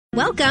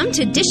Welcome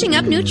to Dishing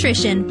Up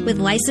Nutrition with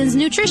licensed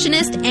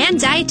nutritionists and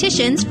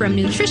dietitians from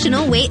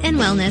Nutritional Weight and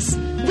Wellness.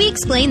 We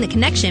explain the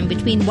connection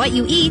between what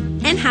you eat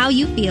and how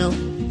you feel.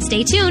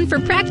 Stay tuned for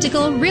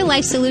practical,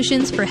 real-life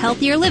solutions for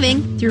healthier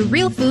living through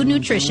real food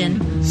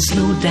nutrition.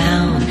 Slow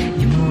down,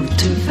 you move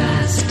too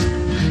fast.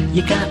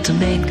 You got to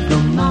make the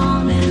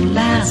morning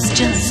last.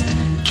 Just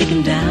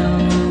kicking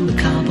down the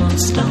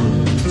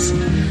cobblestones,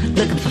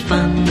 looking for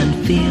fun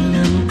and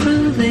feeling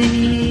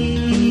groovy.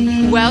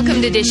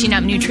 Welcome to Dishing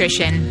Up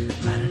Nutrition.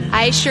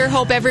 I sure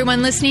hope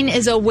everyone listening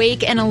is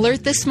awake and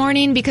alert this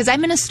morning because I'm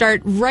going to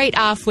start right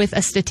off with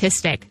a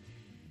statistic.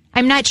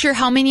 I'm not sure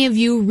how many of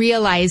you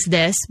realize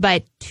this,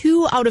 but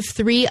 2 out of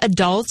 3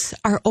 adults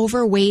are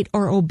overweight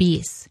or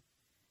obese.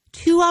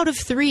 2 out of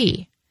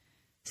 3.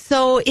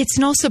 So it's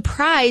no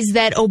surprise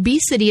that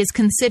obesity is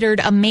considered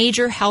a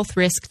major health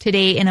risk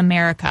today in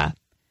America.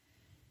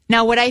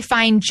 Now, what I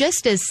find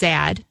just as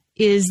sad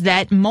is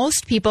that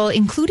most people,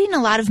 including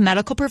a lot of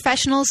medical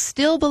professionals,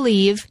 still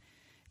believe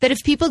that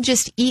if people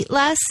just eat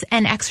less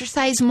and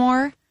exercise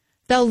more,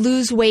 they'll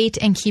lose weight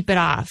and keep it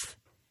off.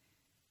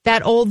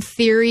 That old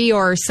theory,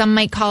 or some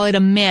might call it a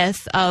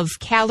myth, of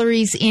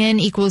calories in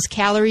equals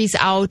calories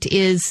out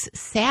is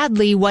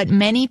sadly what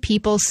many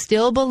people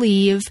still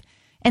believe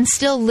and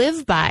still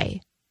live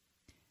by.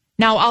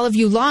 Now, all of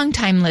you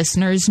longtime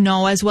listeners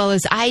know as well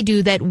as I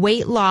do that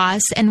weight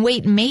loss and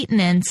weight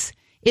maintenance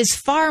is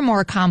far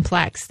more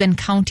complex than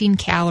counting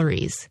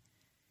calories.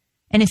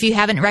 And if you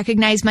haven't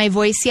recognized my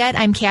voice yet,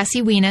 I'm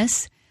Cassie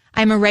Wienis.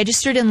 I'm a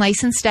registered and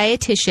licensed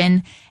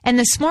dietitian, and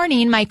this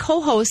morning my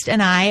co-host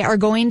and I are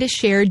going to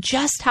share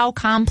just how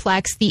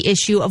complex the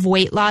issue of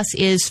weight loss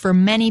is for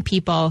many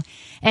people.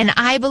 And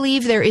I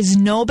believe there is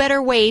no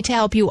better way to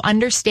help you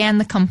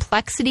understand the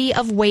complexity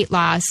of weight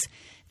loss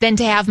than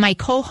to have my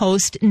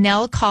co-host,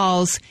 Nell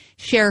Calls,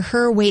 share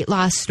her weight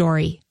loss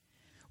story.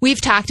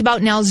 We've talked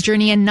about Nell's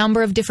journey a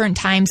number of different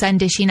times on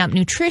Dishing Up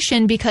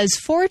Nutrition because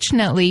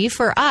fortunately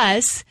for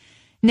us,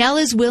 Nell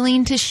is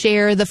willing to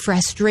share the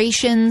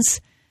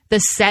frustrations, the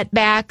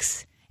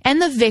setbacks,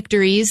 and the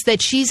victories that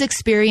she's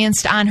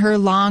experienced on her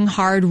long,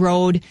 hard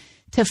road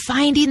to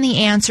finding the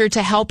answer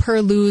to help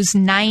her lose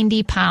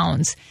 90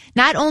 pounds.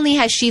 Not only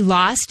has she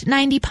lost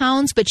 90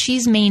 pounds, but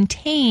she's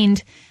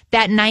maintained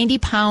that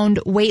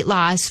 90-pound weight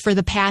loss for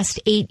the past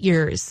 8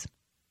 years.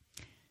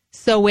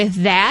 So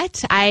with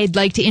that, I'd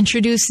like to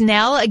introduce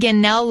Nell.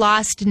 Again, Nell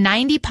lost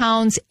 90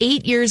 pounds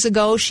 8 years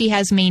ago. She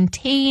has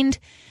maintained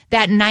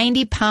that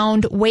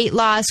 90-pound weight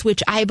loss,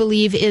 which I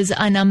believe is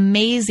an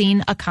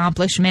amazing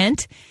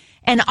accomplishment.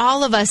 And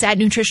all of us at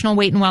Nutritional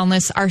Weight and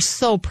Wellness are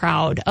so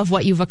proud of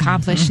what you've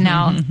accomplished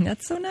now.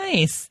 That's so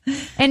nice.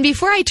 And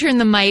before I turn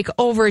the mic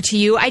over to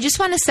you, I just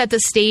want to set the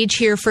stage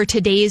here for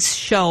today's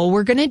show.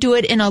 We're going to do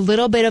it in a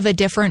little bit of a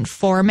different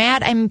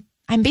format. I'm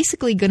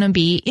basically going to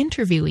be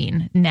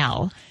interviewing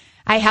Nell.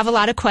 I have a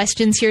lot of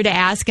questions here to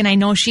ask, and I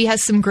know she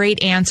has some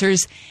great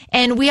answers.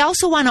 And we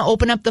also want to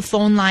open up the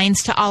phone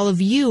lines to all of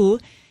you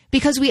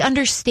because we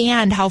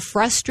understand how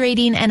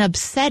frustrating and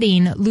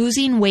upsetting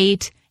losing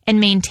weight and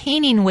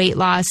maintaining weight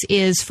loss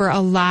is for a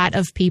lot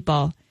of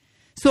people.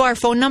 So our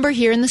phone number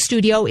here in the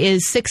studio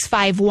is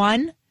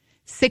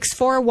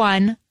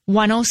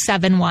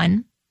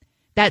 651-641-1071.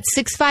 That's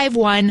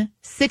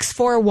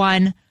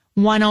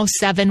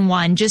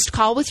 651-641-1071. Just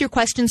call with your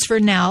questions for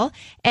Nell.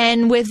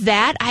 And with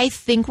that, I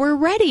think we're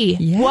ready.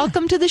 Yeah.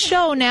 Welcome to the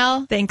show,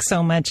 Nell. Thanks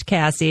so much,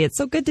 Cassie. It's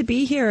so good to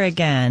be here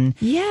again.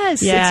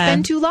 Yes, yeah. It's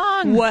been too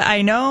long. What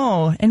I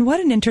know. And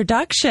what an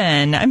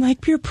introduction. I'm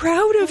like, you're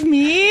proud of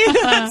me.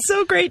 That's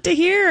so great to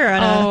hear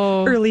on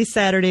an early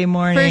Saturday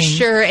morning. For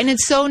sure. And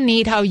it's so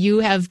neat how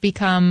you have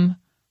become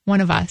one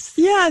of us.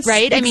 Yes.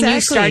 Right? Exactly. I mean, you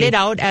started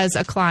out as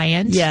a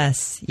client.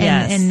 Yes.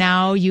 And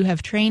now you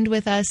have trained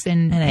with us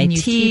and I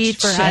you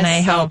teach for us. And I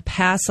help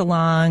pass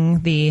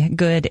along the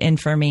good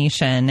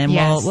information. And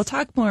yes. we'll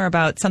talk more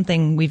about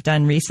something we've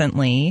done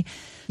recently.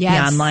 Yes.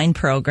 The online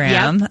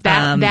program. Yep.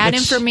 That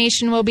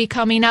information will be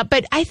coming up.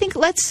 But I think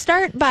let's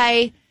start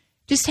by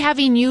just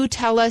having you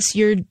tell us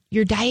your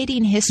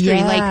dieting history.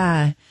 Yeah.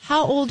 Like,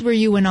 how old were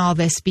you when all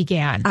this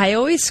began? I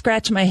always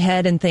scratch my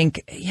head and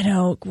think,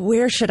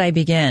 where should I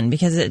begin?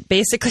 Because it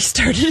basically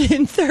started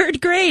in 3rd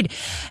grade,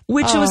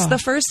 which was the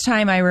first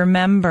time I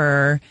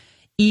remember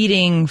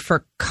eating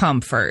for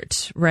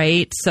comfort,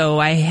 right? So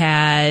I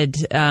had,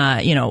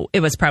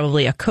 it was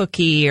probably a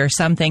cookie or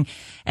something.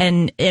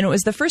 And it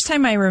was the first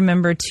time I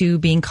remember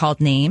being called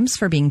names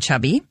for being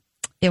chubby.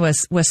 It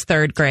was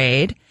 3rd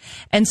grade.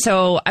 And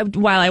so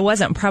while I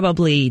wasn't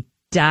probably,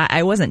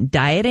 I wasn't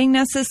dieting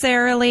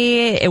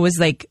necessarily, it was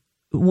like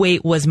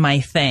weight was my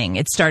thing.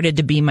 It started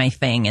to be my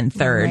thing in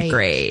 3rd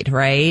grade,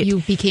 right?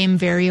 You became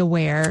very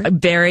aware.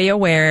 Very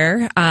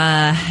aware.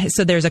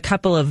 So there's a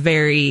couple of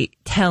very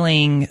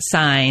telling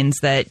signs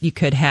that you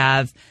could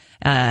have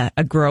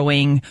a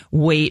growing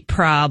weight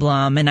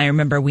problem. And I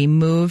remember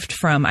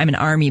I'm an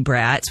Army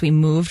brat, so we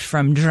moved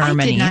from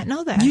Germany. I did not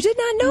know that. You did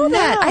not know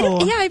that?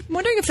 I'm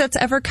wondering if that's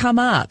ever come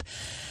up.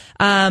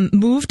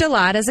 Moved a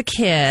lot as a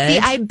kid. See,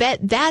 I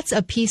bet that's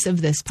a piece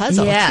of this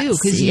puzzle, too.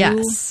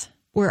 Because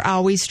we're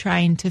always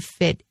trying to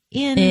fit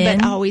in,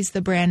 but always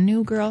the brand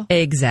new girl.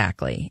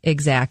 Exactly.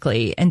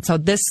 And so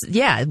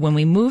when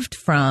we moved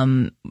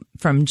from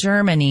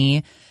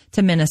Germany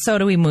to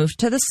Minnesota, we moved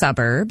to the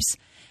suburbs.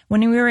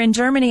 When we were in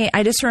Germany,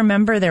 I just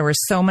remember there was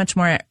so much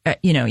more,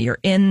 you're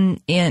in,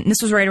 this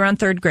was right around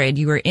third grade.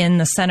 You were in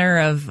the center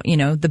of,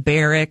 the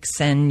barracks,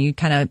 and you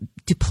kind of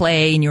to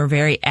play, and you were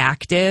very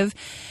active.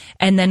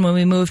 And then when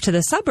we moved to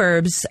the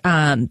suburbs,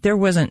 there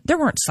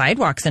weren't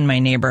sidewalks in my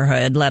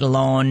neighborhood, let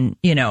alone,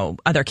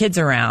 other kids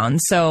around.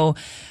 So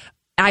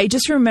I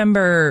just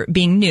remember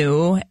being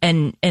new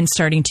and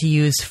starting to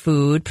use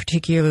food,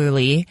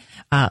 particularly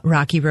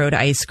Rocky Road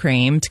ice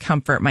cream, to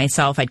comfort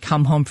myself. I'd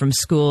come home from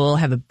school,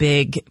 have a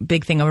big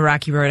thing of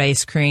Rocky Road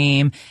ice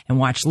cream, and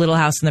watch Little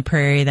House on the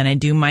Prairie. Then I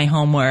do my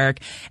homework.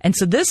 And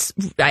so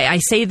I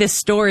say this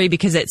story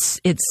because it's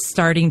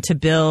starting to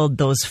build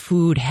those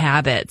food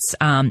habits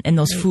and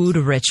those food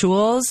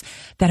rituals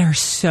that are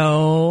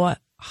so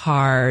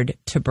hard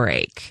to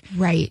break.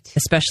 Right.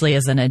 Especially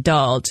as an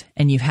adult,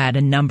 and you've had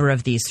a number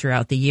of these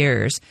throughout the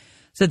years.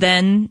 So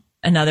then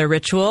another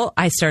ritual,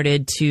 I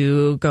started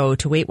to go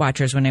to Weight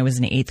Watchers when I was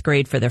in 8th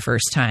grade for the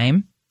first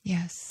time.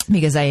 Yes.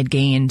 Because I had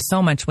gained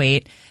so much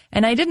weight,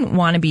 and I didn't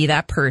want to be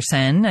that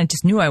person. I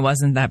just knew I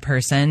wasn't that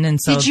person. And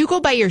so, did you go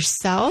by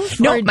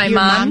yourself? No, my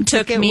mom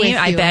took me.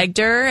 I you? begged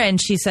her,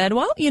 and she said,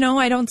 well,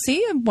 I don't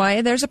see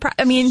why there's a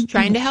problem. I mean,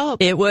 trying to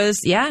help. It was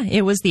the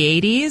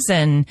 80s,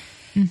 and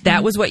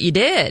that was what you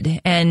did.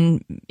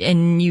 And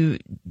you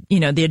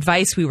the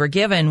advice we were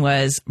given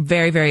was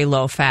very, very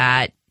low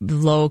fat,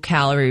 low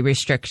calorie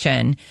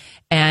restriction.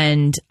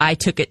 And I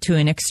took it to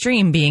an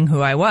extreme, being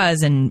who I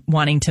was and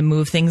wanting to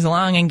move things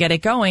along and get it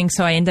going.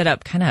 So I ended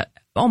up kind of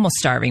almost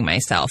starving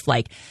myself,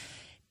 like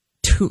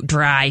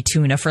dry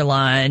tuna for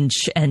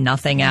lunch and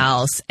nothing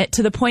else,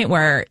 to the point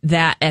where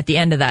at the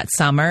end of that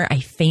summer, I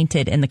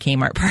fainted in the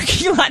Kmart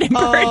parking lot in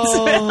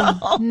Burnsville.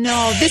 Oh,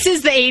 no. This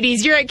is the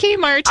 80s. You're at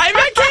Kmart. I'm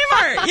at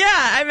Kmart. Yeah,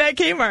 I'm at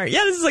Kmart.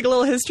 Yeah, this is like a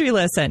little history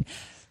lesson.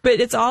 But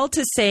it's all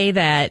to say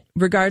that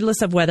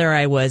regardless of whether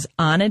I was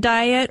on a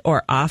diet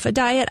or off a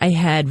diet, I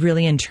had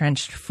really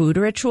entrenched food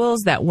rituals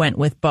that went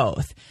with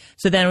both.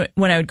 So then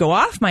when I would go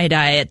off my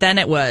diet, then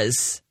it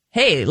was,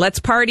 hey, let's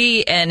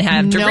party and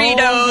have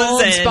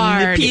Doritos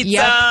and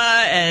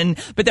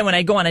pizza. But then when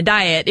I go on a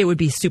diet, it would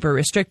be super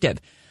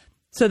restrictive.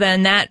 So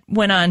then that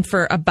went on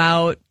for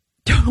about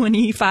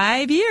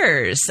 25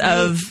 years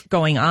of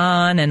going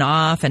on and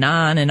off and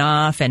on and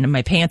off. And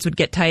my pants would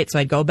get tight, so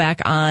I'd go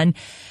back on.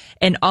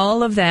 And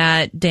all of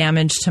that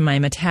damage to my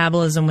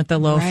metabolism with the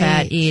low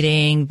fat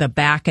eating, the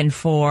back and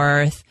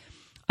forth,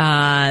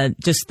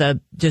 just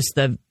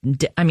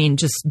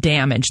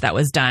damage that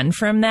was done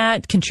from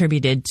that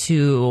contributed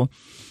to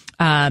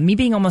me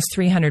being almost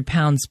 300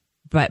 pounds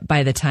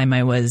by the time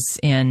I was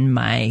in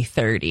my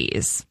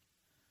 30s.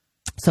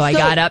 So I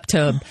got up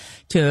to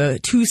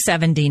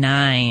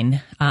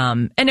 279,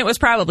 and it was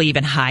probably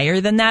even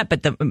higher than that.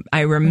 But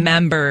I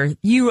remember,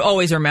 you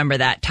always remember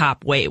that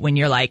top weight when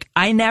you're like,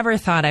 I never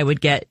thought I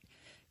would get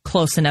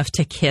close enough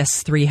to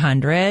kiss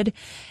 300.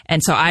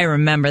 And so I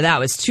remember that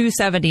was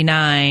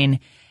 279,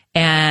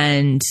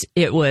 and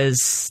it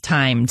was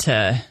time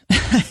to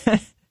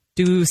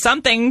do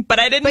something, but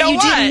I didn't know what.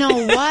 But you didn't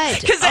know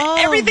what. Because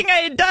everything I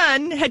had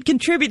done had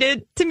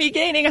contributed to me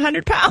gaining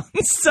 100 pounds.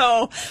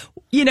 So,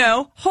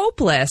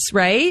 hopeless,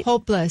 right?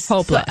 Hopeless.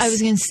 So I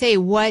was going to say,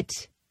 where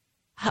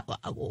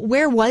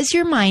was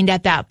your mind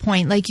at that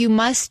point? Like, you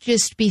must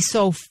just be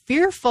so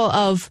fearful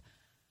of,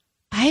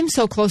 I'm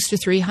so close to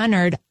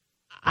 300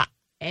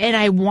 and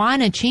I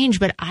want to change,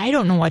 but I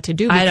don't know what to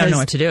do. I don't know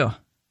what to do.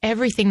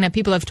 Everything that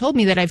people have told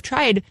me that I've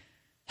tried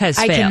has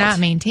I failed. cannot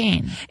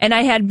maintain. And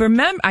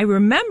I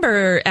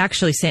remember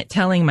actually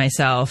telling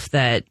myself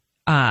that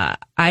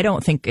I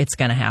don't think it's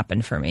going to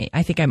happen for me.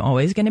 I think I'm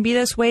always going to be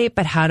this weight,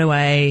 but how do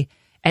I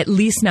at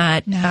least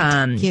not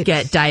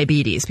get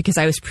diabetes? Because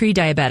I was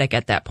pre-diabetic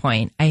at that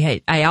point.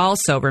 I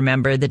also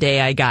remember the day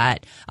I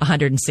got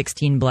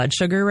 116 blood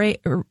sugar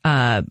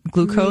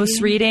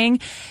glucose reading,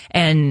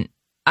 and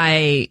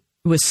I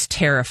was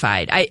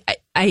terrified.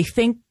 I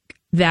think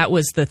that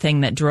was the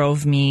thing that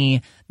drove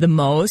me the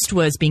most,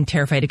 was being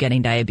terrified of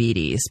getting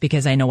diabetes,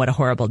 because I know what a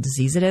horrible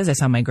disease it is. I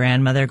saw my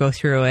grandmother go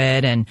through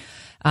it, and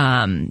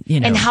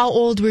And how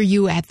old were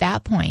you at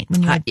that point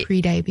when you had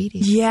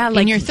pre-diabetes? Yeah,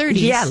 in your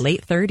 30s. Yeah,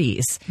 late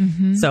 30s.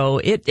 Mm-hmm. So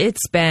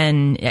it's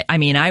been. I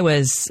mean, I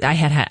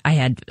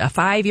had a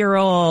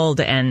 5-year-old,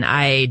 and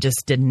I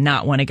just did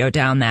not want to go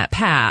down that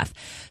path.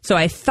 So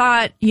I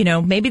thought,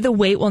 maybe the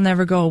weight will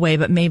never go away,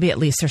 but maybe at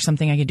least there's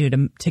something I could do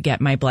to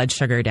get my blood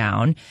sugar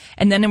down.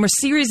 And then there were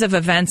a series of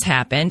events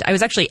happened. I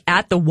was actually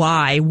at the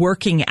Y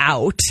working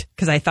out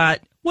because I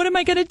thought, what am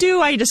I going to do?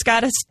 I just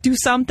got to do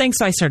something.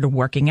 So I started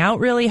working out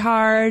really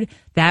hard.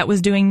 That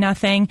was doing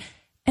nothing.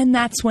 And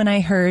that's when I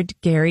heard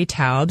Gary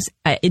Taubes,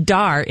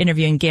 Dar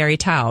interviewing Gary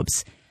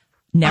Taubes.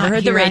 Never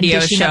heard the radio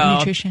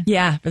show.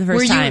 Yeah, for the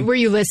first time. Were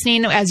you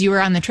listening as you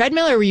were on the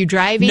treadmill, or were you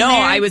driving? No,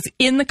 there? I was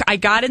I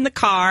got in the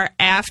car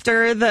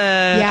after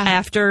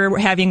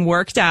having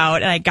worked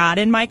out, and I got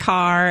in my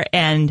car,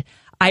 and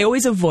I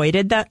always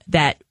avoided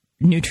that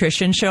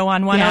nutrition show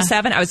on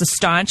 107. I was a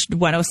staunch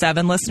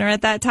 107 listener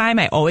at that time.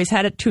 I always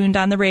had it tuned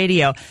on the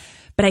radio.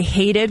 But I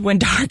hated when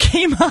Dar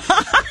came on.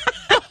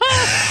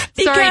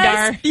 Sorry,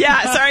 Dar.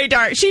 Yeah, sorry,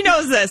 Dar. She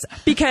knows this.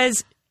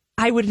 Because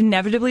I would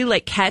inevitably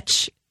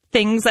catch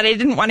things that I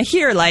didn't want to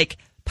hear, like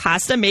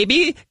pasta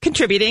maybe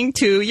contributing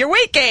to your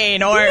weight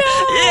gain, or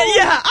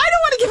I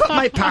don't want to give up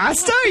my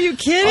pasta. Are you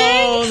kidding?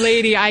 Oh,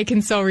 lady, I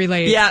can so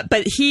relate. Yeah,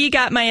 but he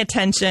got my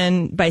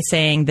attention by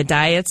saying the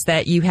diets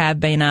that you have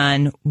been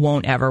on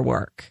won't ever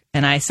work.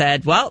 And I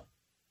said, well,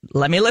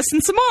 let me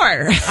listen some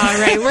more. All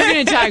right, we're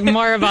going to talk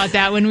more about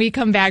that when we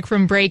come back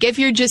from break. If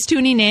you're just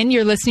tuning in,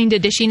 you're listening to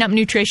Dishing Up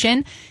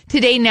Nutrition.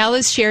 Today, Nell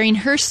is sharing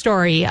her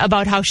story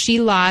about how she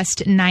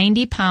lost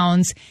 90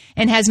 pounds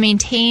and has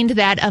maintained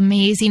that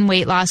amazing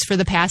weight loss for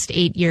the past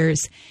 8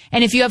 years.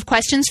 And if you have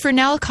questions for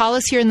Nell, call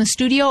us here in the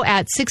studio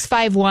at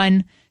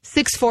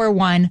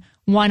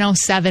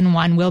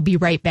 651-641-1071. We'll be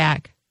right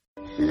back.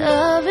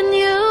 Loving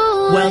you.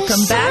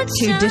 Welcome back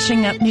to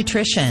Dishing Up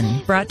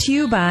Nutrition, brought to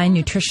you by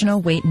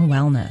Nutritional Weight and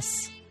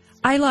Wellness.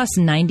 I lost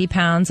 90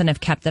 pounds and have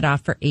kept it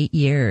off for 8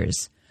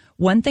 years.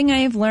 One thing I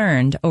have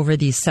learned over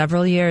these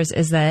several years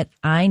is that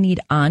I need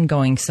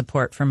ongoing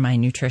support from my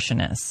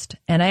nutritionist.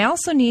 And I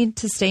also need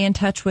to stay in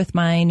touch with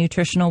my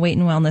Nutritional Weight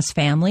and Wellness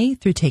family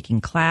through taking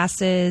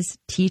classes,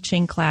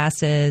 teaching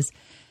classes.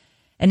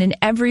 And in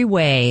every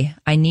way,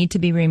 I need to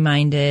be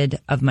reminded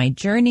of my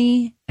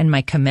journey and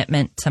my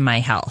commitment to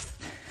my health.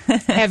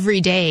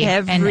 Every day.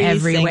 Every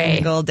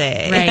single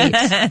day. Right.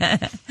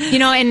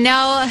 And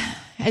Nell,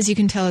 as you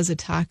can tell, is a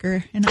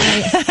talker. And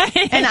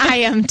I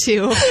am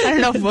too.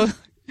 I don't know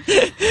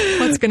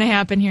what's going to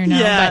happen here now.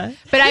 Yeah.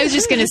 But I was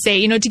just going to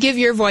say, to give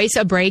your voice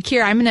a break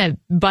here, I'm going to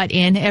butt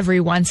in every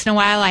once in a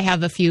while. I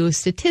have a few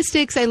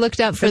statistics I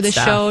looked up for the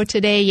show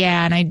today.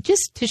 Yeah. And I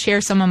just to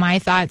share some of my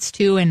thoughts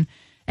too and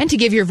to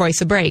give your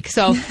voice a break.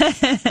 So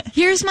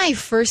here's my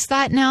first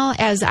thought, Nell,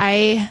 as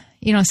I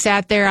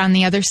sat there on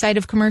the other side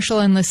of commercial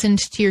and listened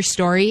to your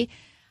story.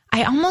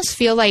 I almost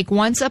feel like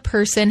once a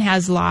person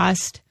has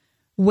lost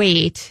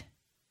weight,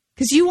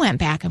 because you went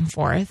back and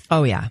forth.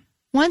 Oh, yeah.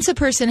 Once a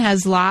person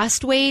has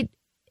lost weight,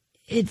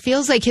 it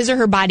feels like his or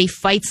her body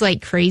fights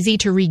like crazy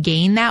to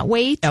regain that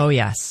weight. Oh,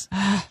 yes.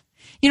 And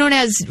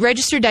as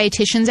registered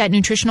dietitians at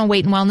Nutritional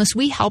Weight and Wellness,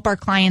 we help our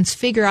clients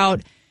figure out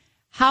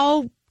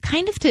how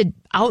kind of to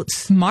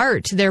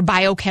outsmart their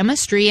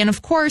biochemistry. And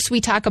of course, we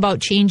talk about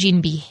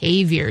changing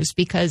behaviors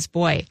because,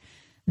 boy,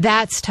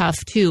 that's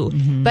tough too.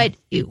 Mm-hmm. But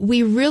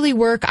we really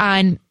work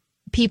on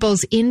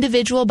people's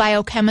individual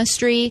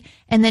biochemistry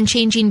and then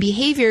changing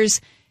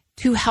behaviors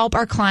to help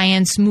our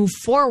clients move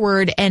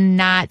forward and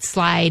not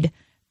slide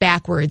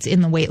backwards in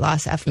the weight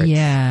loss effort.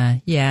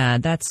 Yeah,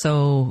 that's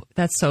so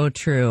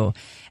true.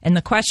 And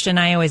the question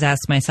I always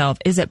ask myself,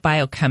 is it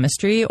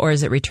biochemistry or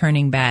is it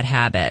returning bad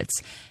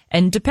habits?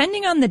 And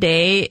depending on the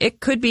day, it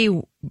could be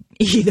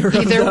either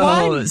of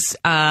those.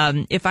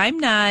 If I'm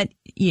not,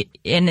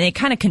 and they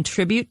kind of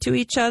contribute to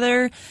each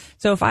other.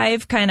 So if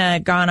I've kind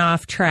of gone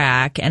off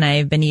track and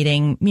I've been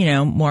eating,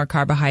 more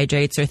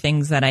carbohydrates or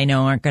things that I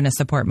know aren't going to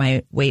support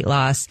my weight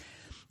loss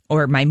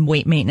or my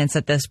weight maintenance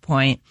at this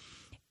point,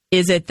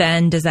 does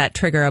that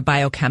trigger a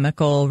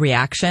biochemical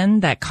reaction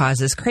that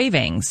causes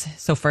cravings?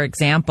 So for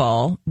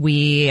example,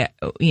 breaking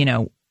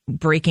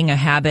a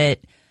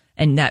habit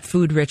and that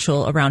food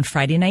ritual around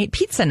Friday night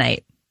pizza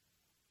night.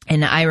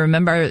 And I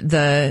remember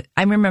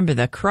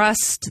the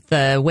crust,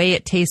 the way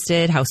it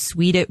tasted, how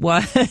sweet it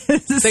was,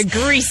 the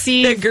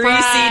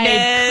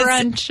greasiness,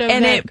 crunch of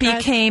and that it crust.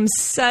 Became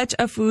such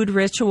a food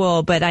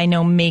ritual. But I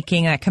know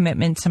making that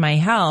commitment to my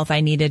health,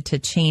 I needed to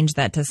change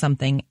that to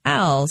something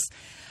else.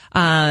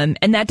 And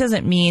that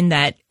doesn't mean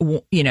that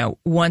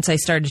once I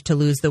started to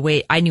lose the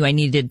weight, I knew I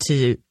needed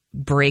to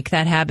break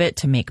that habit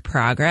to make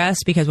progress,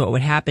 because what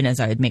would happen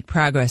is I would make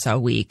progress all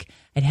week.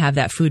 I'd have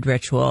that food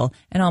ritual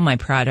and all my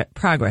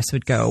progress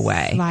would go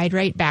away. Slide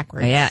right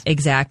backwards. Yeah,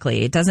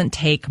 exactly. It doesn't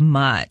take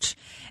much.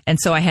 And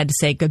so I had to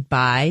say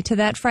goodbye to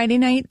that Friday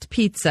night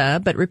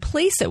pizza, but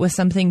replace it with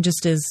something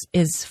just as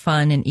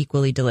fun and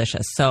equally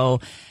delicious.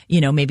 So,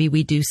 maybe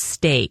we do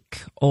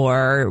steak,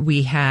 or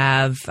we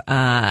have,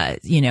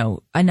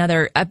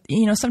 another,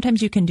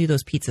 sometimes you can do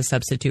those pizza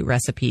substitute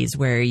recipes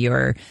where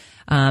you're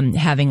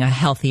having a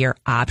healthier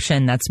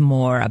option that's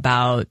more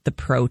about the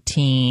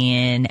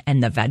protein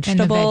and the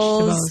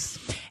vegetables.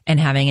 And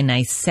having a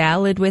nice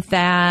salad with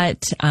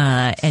that.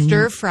 And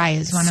stir fry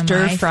is one of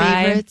my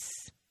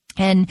favorites.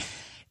 And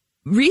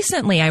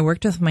recently I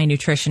worked with my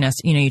nutritionist.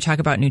 You talk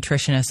about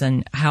nutritionists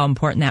and how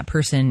important that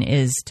person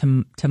is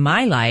to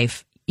my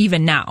life,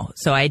 even now.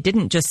 So I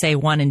didn't just say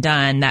one and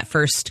done. That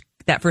first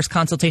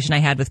consultation I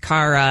had with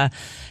Cara,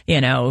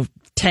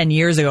 10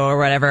 years ago or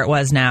whatever it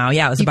was now.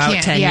 Yeah, it was about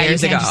 10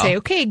 years ago. Just say,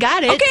 okay,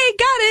 got it.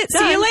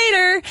 See you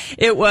later.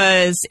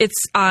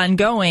 It's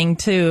ongoing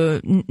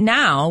to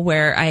now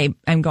where I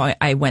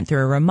went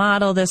through a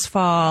remodel this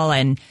fall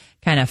and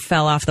kind of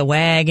fell off the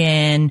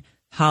wagon,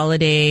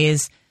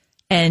 holidays.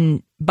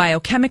 And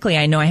biochemically,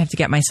 I know I have to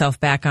get myself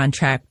back on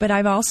track, but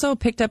I've also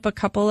picked up a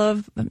couple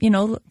of,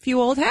 a few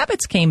old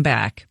habits came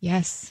back.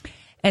 Yes.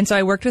 And so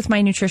I worked with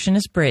my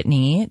nutritionist,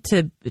 Brittany,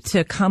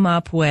 to come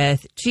up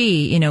with,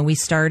 we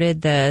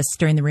started this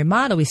during the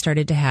remodel. We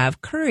started to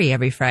have curry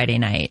every Friday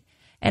night.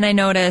 And I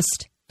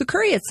noticed the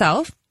curry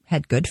itself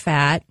had good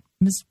fat,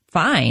 was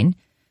fine.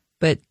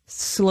 But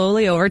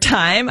slowly over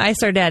time, I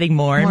started adding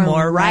more and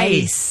more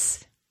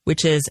rice,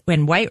 which is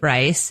when white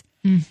rice,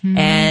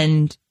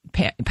 and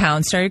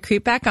pounds started to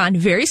creep back on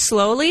very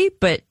slowly,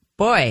 but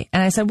boy.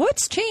 And I said,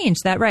 what's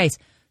changed? That rice.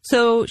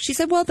 So she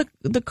said, well,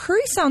 the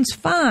curry sounds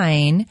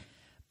fine,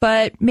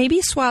 but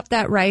maybe swap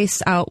that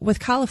rice out with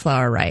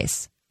cauliflower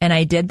rice. And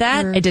I did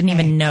that. Perfect. I didn't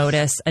even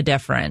notice a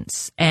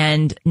difference.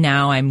 And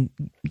now I'm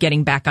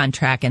getting back on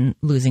track and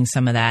losing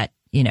some of that,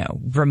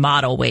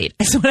 remodel weight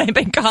is what I've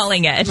been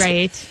calling it.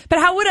 Right. But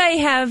how would I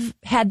have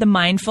had the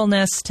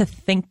mindfulness to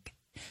think?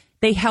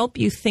 They help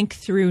you think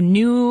through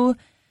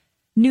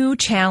new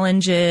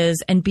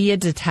challenges and be a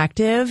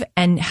detective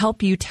and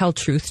help you tell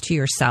truth to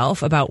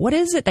yourself about what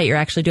is it that you're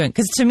actually doing.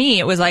 Because to me,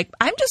 it was like,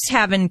 I'm just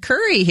having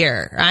curry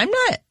here. I'm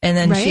not. And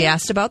then she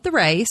asked about the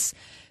rice.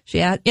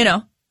 She asked,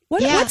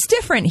 what's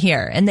different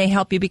here? And they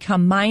help you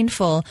become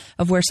mindful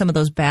of where some of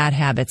those bad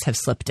habits have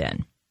slipped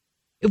in.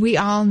 We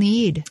all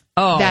need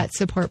that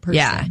support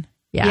person.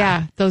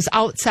 Yeah. Those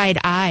outside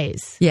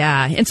eyes.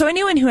 Yeah. And so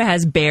anyone who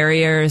has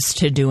barriers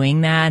to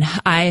doing that,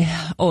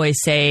 I always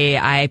say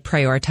I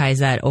prioritize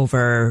that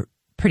over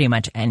pretty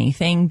much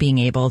anything, being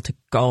able to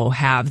go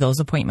have those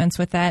appointments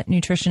with that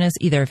nutritionist,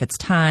 either if it's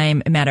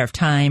a matter of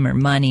time or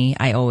money,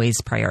 I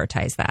always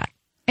prioritize that.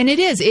 And it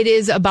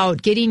is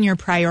about getting your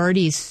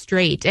priorities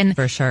straight. And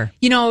for sure,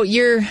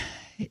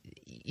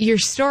 your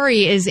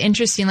story is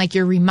interesting. Like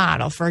your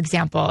remodel, for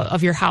example,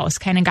 of your house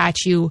kind of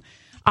got you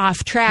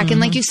off track. And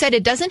like you said,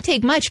 it doesn't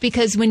take much,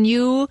 because when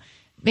you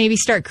maybe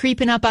start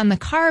creeping up on the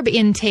carb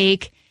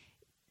intake,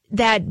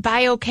 that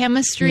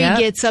biochemistry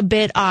gets a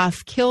bit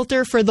off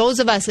kilter for those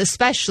of us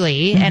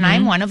especially. And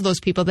I'm one of those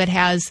people that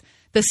has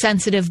the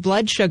sensitive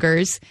blood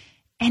sugars,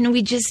 and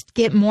we just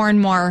get more and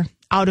more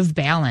out of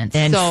balance.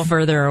 And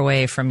further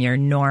away from your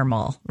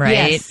normal,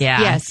 right?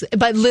 Yes.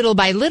 But little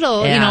by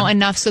little,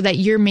 enough so that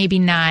you're maybe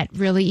not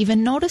really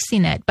even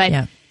noticing it.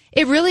 But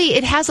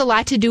it has a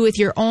lot to do with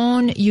your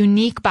own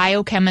unique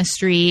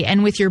biochemistry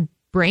and with your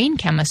brain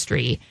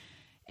chemistry.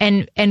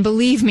 And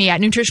believe me, at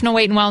Nutritional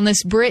Weight and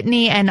Wellness,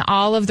 Brittany and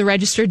all of the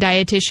registered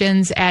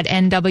dietitians at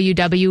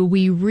NWW,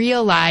 we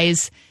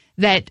realize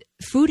that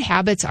food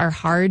habits are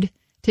hard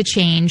to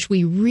change.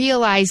 We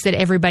realize that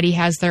everybody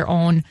has their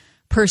own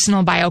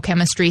personal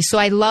biochemistry. So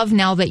I love,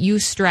 Nell, that you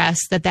stress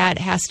that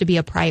has to be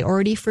a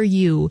priority for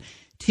you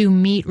to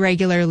meet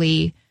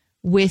regularly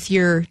with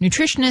your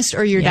nutritionist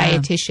or your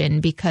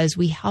dietitian, because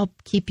we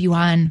help keep you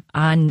on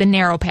the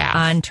narrow path.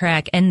 On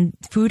track. And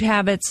food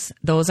habits,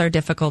 those are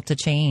difficult to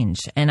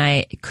change. And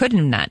I could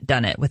have not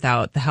done it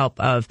without the help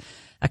of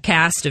a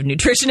cast of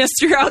nutritionists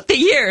throughout the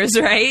years,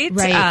 right?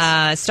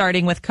 Right.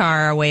 Starting with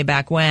Cara way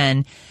back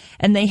when.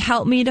 And they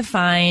helped me to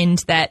find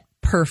that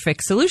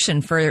perfect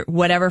solution for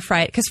whatever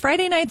Friday, because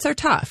Friday nights are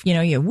tough. You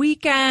have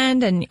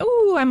weekend and,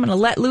 I'm going to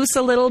let loose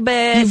a little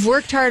bit. You've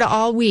worked hard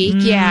all week.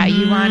 Yeah,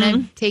 you want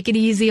to take it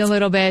easy a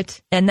little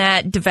bit. And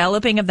that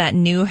developing of that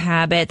new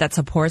habit that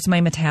supports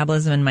my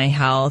metabolism and my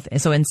health.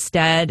 And so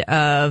instead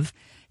of,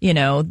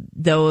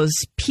 those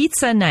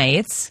pizza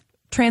nights,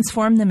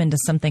 transform them into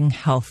something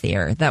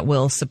healthier that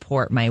will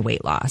support my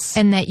weight loss.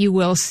 And that you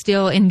will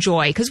still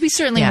enjoy, because we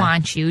certainly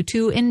want you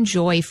to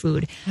enjoy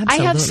food. Absolutely.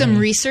 I have some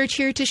research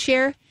here to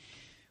share.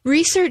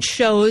 Research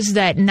shows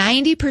that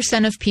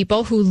 90% of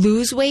people who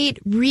lose weight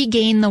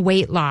regain the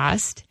weight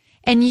lost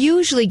and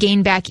usually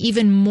gain back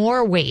even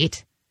more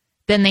weight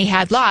than they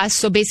had lost.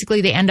 So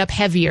basically they end up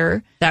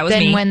heavier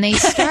than when they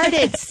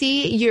started.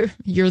 See,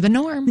 you're the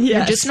norm. Yes.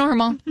 You're just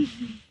normal.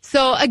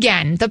 So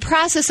again, the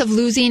process of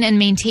losing and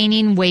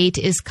maintaining weight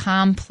is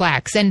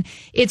complex. And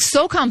it's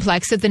so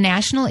complex that the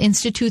National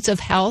Institutes of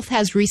Health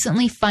has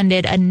recently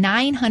funded a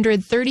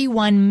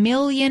 $931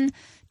 million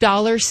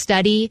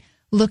study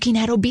looking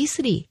at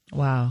obesity.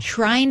 Wow.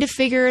 Trying to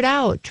figure it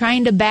out,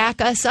 trying to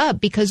back us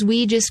up, because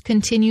we just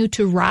continue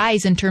to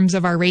rise in terms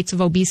of our rates of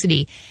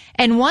obesity.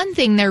 And one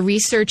thing their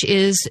research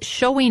is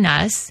showing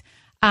us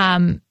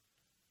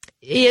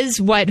is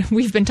what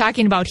we've been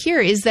talking about here,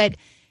 is that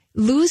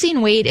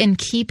losing weight and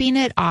keeping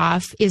it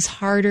off is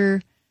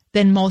harder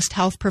than most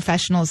health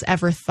professionals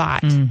ever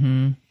thought.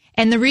 And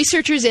the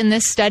researchers in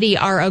this study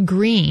are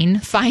agreeing,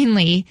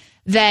 finally,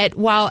 that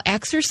while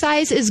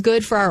exercise is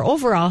good for our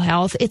overall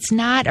health, it's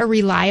not a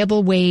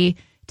reliable way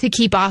to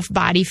keep off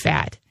body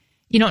fat.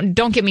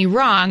 Don't get me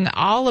wrong,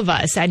 all of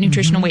us at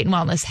Nutritional Weight and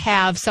Wellness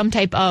have some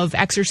type of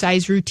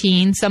exercise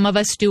routine. Some of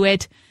us do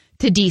it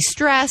to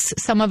de-stress.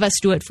 Some of us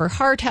do it for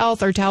heart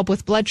health or to help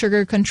with blood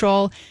sugar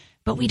control.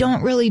 But we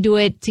don't really do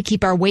it to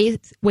keep our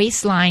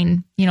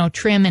waistline,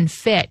 trim and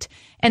fit.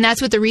 And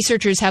that's what the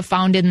researchers have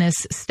found in this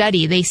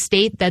study. They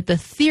state that the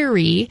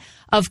theory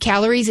of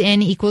calories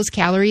in equals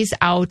calories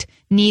out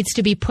needs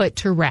to be put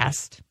to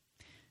rest.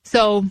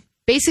 So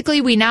Basically,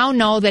 we now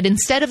know that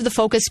instead of the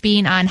focus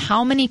being on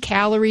how many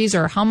calories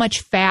or how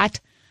much fat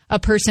a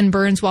person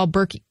burns while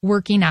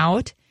working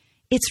out,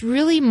 it's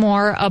really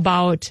more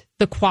about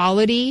the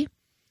quality,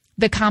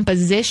 the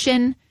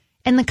composition,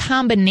 and the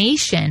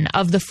combination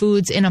of the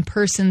foods in a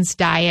person's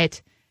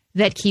diet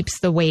that keeps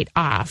the weight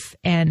off.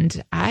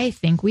 And I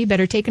think we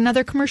better take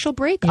another commercial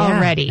break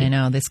already. I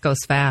know. This goes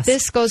fast.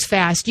 This goes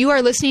fast. You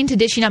are listening to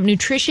Dishing Up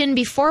Nutrition.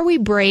 Before we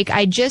break,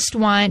 I just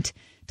want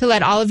to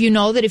let all of you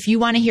know that if you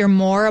want to hear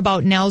more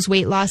about Nell's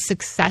weight loss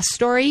success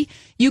story,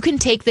 you can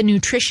take the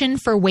Nutrition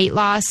for Weight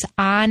Loss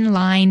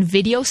online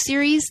video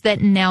series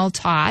that Nell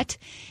taught.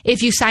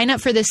 If you sign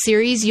up for this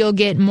series, you'll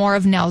get more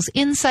of Nell's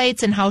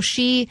insights and how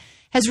she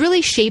has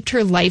really shaped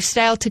her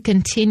lifestyle to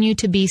continue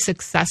to be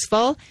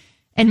successful.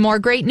 And more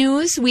great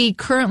news, we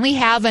currently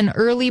have an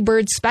early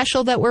bird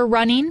special that we're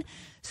running.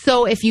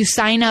 So if you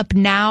sign up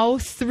now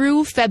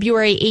through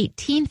February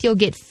 18th, you'll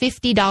get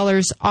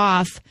 $50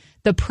 off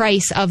the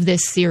price of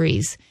this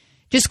series.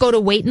 Just go to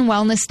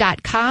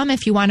weightandwellness.com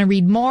if you want to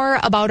read more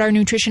about our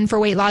Nutrition for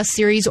Weight Loss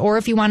series, or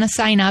if you want to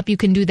sign up, you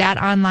can do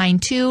that online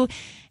too.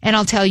 And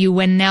I'll tell you,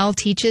 when Nell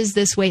teaches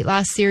this weight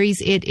loss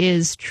series, it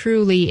is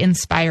truly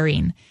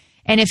inspiring.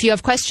 And if you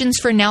have questions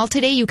for Nell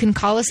today, you can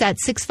call us at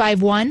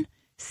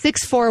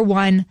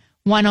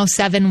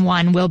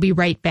 651-641-1071. We'll be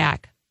right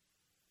back.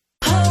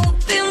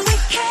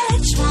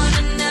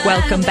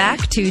 Welcome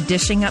back to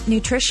Dishing Up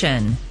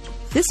Nutrition.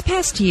 This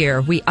past year,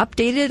 we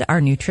updated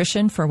our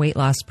Nutrition for Weight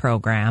Loss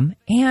program,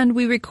 and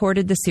we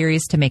recorded the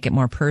series to make it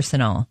more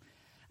personal.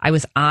 I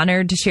was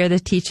honored to share the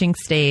teaching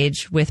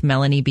stage with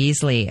Melanie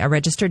Beasley, a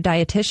registered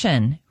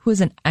dietitian who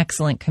is an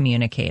excellent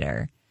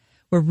communicator.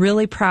 We're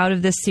really proud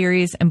of this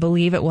series and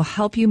believe it will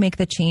help you make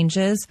the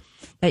changes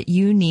that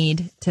you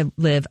need to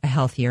live a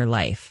healthier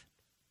life.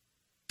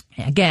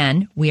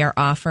 Again, we are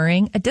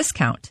offering a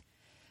discount,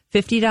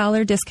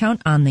 $50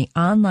 discount on the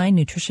online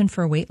Nutrition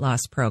for Weight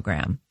Loss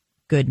program.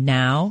 Good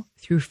now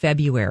through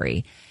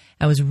February.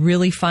 It was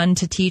really fun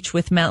to teach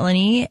with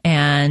Melanie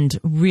and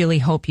really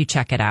hope you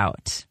check it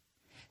out.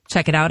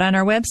 Check it out on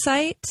our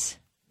website,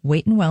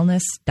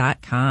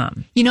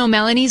 weightandwellness.com. You know,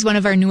 Melanie's one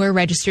of our newer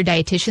registered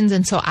dietitians,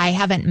 and so I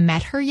haven't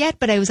met her yet,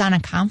 but I was on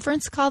a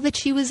conference call that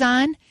she was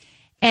on,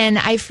 and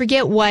I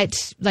forget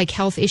what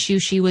health issue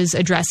she was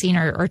addressing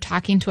or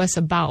talking to us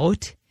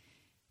about,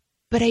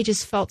 but I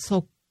just felt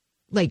so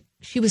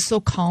she was so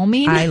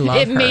calming. I love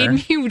her. It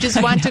made me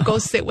just want to go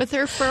sit with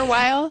her for a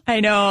while. I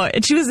know.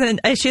 And she has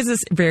this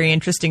very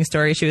interesting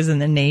story. She was in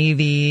the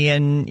Navy,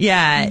 and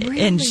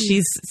really? And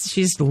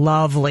she's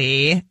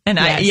lovely. And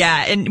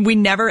yes. And we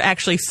never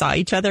actually saw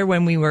each other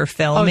when we were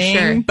filming,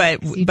 sure. but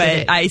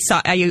I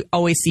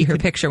always see her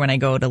picture when I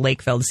go to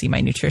Lakeville to see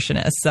my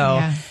nutritionist.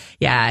 So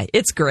yeah,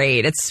 it's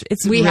great. It's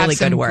we really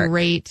good work.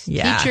 We have some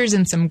great teachers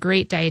and some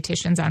great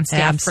dietitians on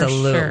staff.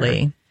 Absolutely. For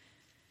sure.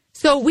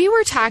 So we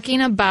were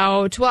talking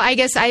about, I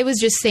guess I was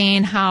just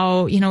saying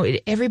how,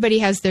 everybody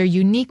has their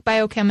unique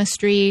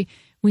biochemistry.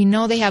 We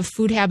know they have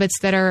food habits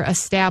that are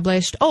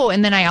established. Oh,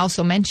 and then I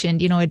also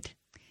mentioned,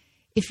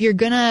 if you're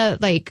going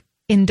to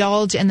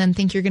indulge and then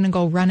think you're going to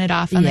go run it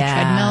off on the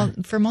treadmill,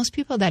 for most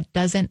people, that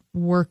doesn't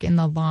work in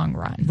the long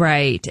run.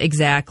 Right,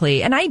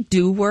 exactly. And I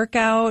do work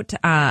out.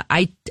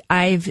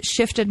 I've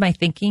shifted my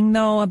thinking,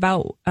 though,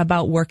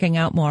 about working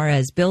out more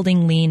as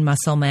building lean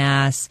muscle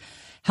mass,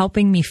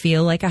 helping me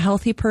feel like a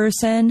healthy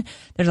person.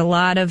 There's a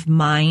lot of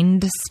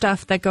mind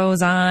stuff that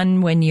goes on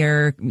when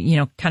you're,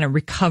 kind of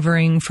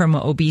recovering from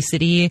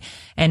obesity,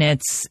 and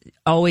it's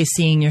always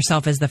seeing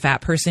yourself as the fat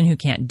person who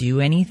can't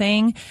do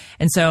anything.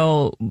 And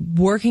so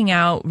working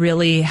out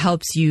really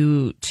helps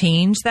you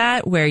change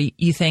that, where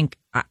you think,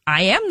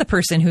 I am the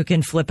person who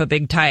can flip a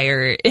big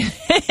tire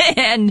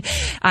and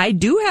I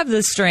do have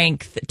the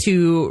strength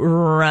to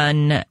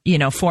run,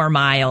 4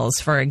 miles,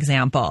 for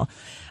example.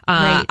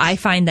 Right. I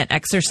find that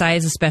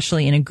exercise,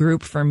 especially in a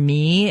group for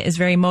me, is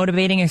very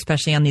motivating,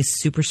 especially on these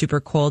super, super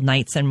cold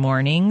nights and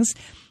mornings.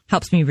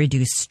 Helps me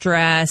reduce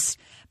stress.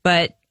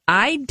 But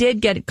I did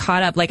get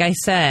caught up. Like I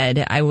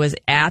said, I was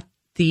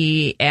with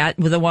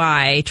a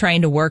Y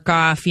trying to work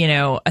off,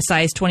 a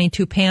size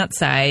 22 pant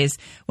size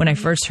when I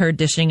first heard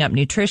Dishing Up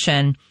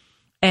Nutrition.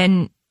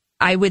 And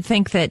I would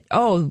think that,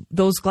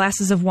 those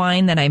glasses of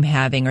wine that I'm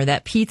having or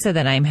that pizza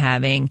that I'm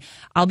having,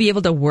 I'll be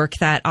able to work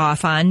that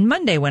off on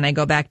Monday when I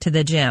go back to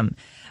the gym.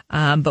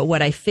 But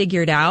what I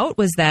figured out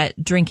was that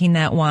drinking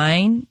that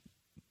wine,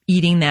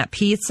 eating that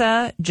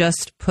pizza,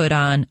 just put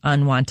on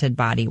unwanted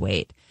body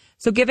weight.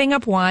 So giving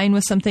up wine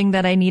was something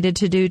that I needed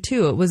to do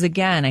too. It was,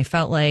 again, I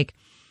felt like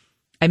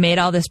I made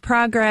all this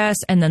progress,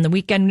 and then the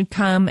weekend would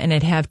come and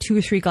I'd have 2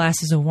 or 3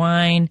 glasses of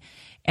wine,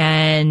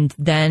 and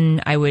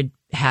then I would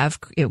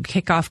it would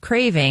kick off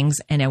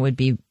cravings, and I would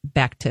be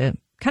back to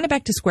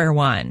square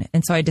one.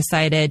 And so I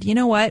decided, you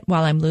know what,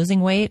 while I'm losing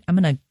weight, I'm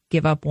going to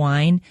give up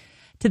wine.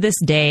 To this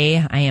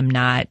day, I am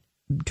not.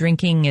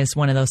 Drinking is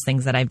one of those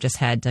things that I've just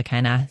had to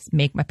kind of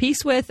make my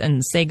peace with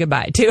and say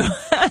goodbye to.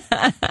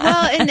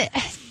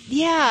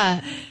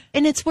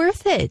 And it's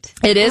worth it.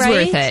 It is right?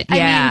 worth it.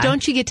 Yeah. I mean,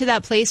 don't you get to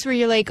that place where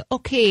you're like,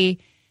 okay,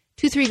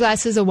 2-3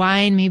 glasses of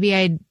wine, maybe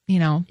I'd,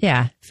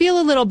 Yeah. feel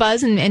a little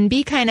buzz and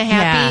be kind of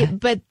happy. Yeah.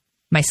 But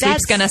My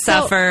sleep's going to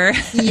suffer.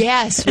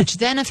 Yes, which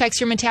then affects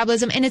your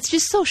metabolism. And it's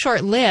just so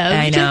short-lived.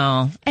 I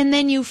know. And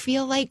then you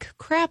feel like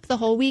crap the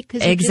whole week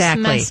because you just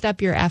messed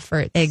up your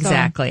effort.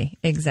 Exactly.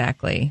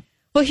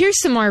 Well, here's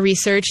some more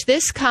research.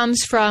 This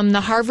comes from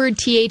the Harvard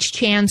T.H.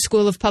 Chan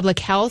School of Public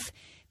Health.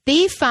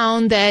 They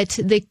found that,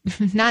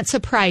 not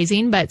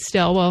surprising, but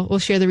still, we'll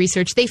share the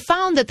research. They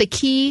found that the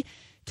key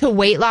to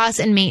weight loss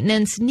and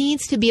maintenance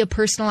needs to be a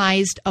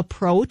personalized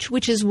approach,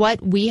 which is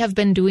what we have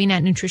been doing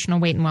at Nutritional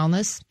Weight and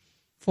Wellness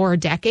for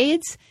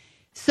decades.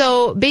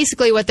 So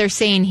basically what they're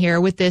saying here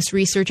with this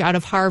research out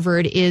of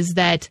Harvard is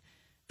that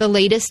the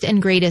latest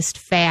and greatest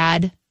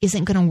fad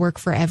isn't going to work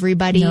for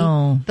everybody.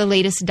 No. The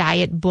latest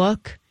diet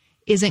book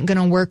isn't going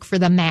to work for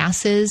the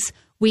masses.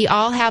 We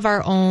all have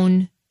our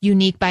own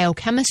unique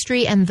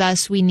biochemistry, and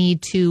thus we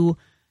need to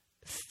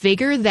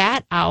figure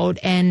that out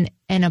and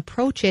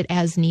approach it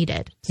as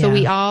needed. So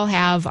we all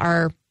have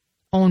our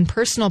own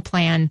personal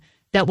plan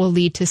that will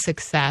lead to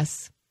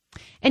success.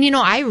 And,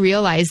 I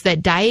realize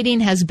that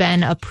dieting has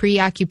been a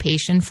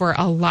preoccupation for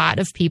a lot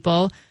of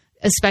people,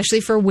 especially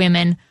for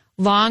women,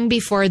 long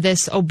before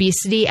this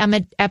obesity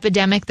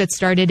epidemic that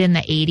started in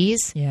the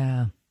 80s.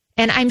 Yeah.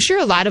 And I'm sure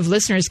a lot of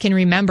listeners can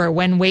remember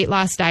when weight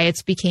loss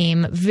diets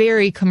became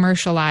very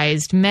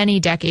commercialized many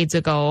decades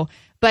ago.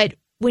 But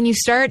when you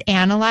start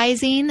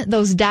analyzing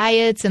those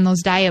diets and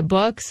those diet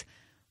books,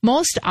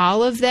 most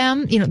all of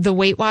them, the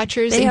Weight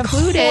Watchers they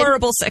included. Have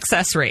horrible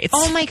success rates.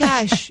 Oh my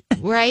gosh,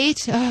 right?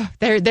 Oh,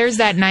 there's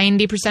that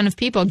 90% of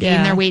people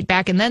gain their weight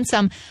back and then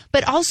some.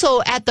 But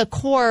also at the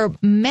core,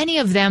 many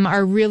of them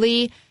are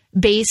really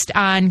based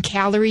on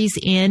calories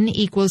in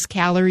equals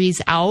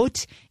calories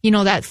out.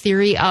 That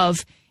theory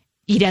of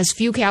eat as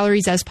few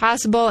calories as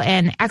possible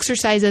and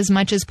exercise as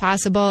much as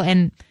possible.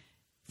 And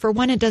for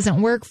one, it doesn't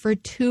work. For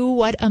two,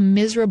 what a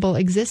miserable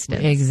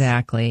existence.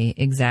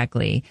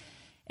 Exactly.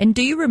 And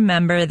do you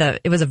remember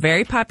that it was a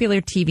very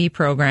popular TV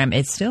program,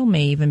 it still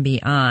may even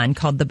be on,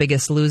 called The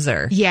Biggest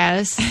Loser?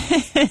 Yes.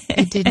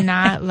 I did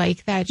not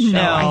like that show.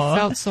 No. I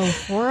felt so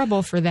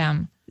horrible for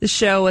them. The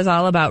show was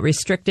all about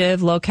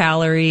restrictive,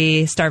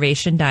 low-calorie,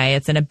 starvation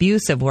diets and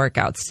abusive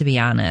workouts, to be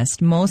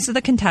honest. Most of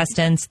the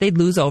contestants, they'd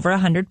lose over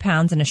 100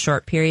 pounds in a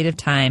short period of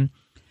time.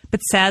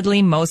 But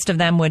sadly, most of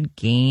them would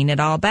gain it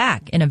all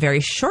back in a very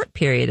short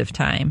period of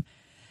time.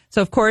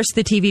 So, of course,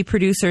 the TV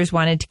producers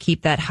wanted to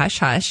keep that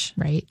hush-hush.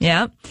 Right.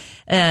 Yeah.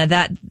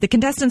 That the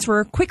contestants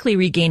were quickly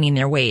regaining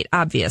their weight,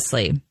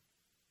 obviously.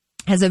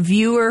 As a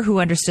viewer who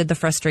understood the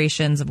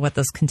frustrations of what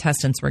those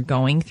contestants were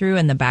going through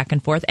and the back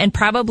and forth and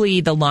probably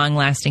the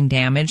long-lasting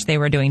damage they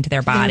were doing to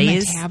their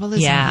bodies. Their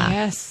metabolism,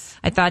 yes.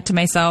 I thought to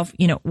myself,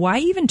 why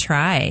even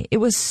try? It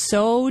was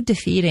so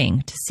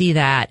defeating to see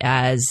that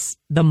as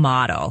the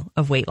model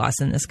of weight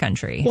loss in this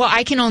country. Well,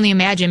 I can only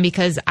imagine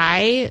because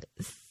I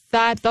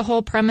thought the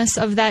whole premise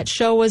of that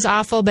show was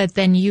awful, but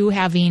then you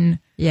having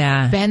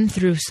been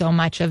through so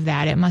much of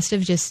that, it must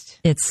have just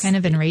kind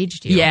of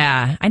enraged you.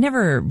 Yeah, I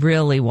never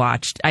really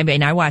watched. I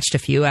mean, I watched a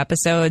few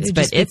episodes,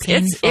 but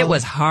it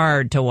was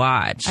hard to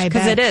watch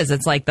because it is.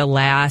 It's like the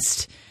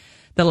last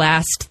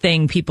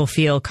thing people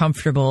feel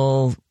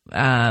comfortable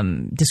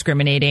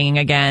discriminating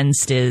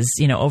against is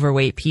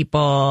overweight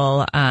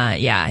people.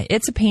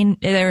 It's a pain.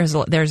 There's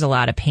a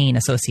lot of pain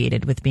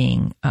associated with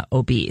being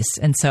obese,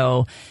 and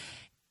so.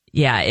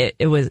 Yeah,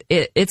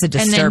 it's a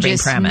disturbing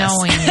premise.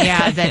 Knowing,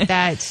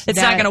 that it's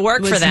not going to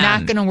work for them.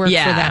 Not going to work for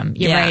them.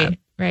 You're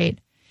right.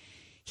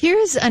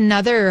 Here's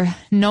another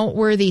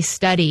noteworthy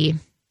study.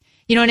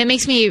 And it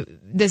makes me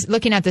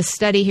looking at this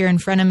study here in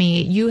front of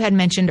me. You had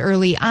mentioned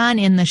early on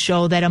in the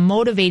show that a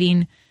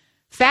motivating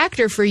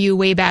factor for you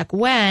way back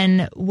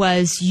when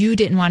was you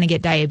didn't want to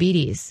get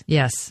diabetes.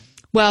 Yes.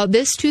 Well,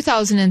 this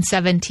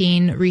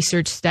 2017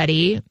 research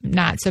study,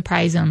 not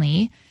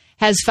surprisingly,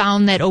 has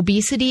found that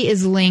obesity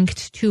is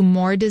linked to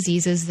more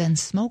diseases than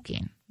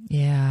smoking.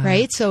 Yeah.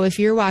 Right? So if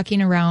you're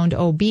walking around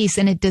obese,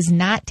 and it does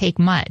not take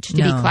much to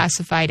be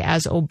classified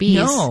as obese.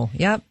 No.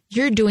 Yep.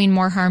 You're doing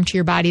more harm to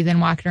your body than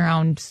walking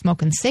around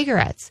smoking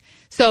cigarettes.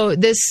 So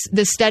the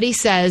study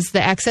says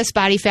the excess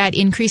body fat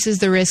increases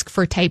the risk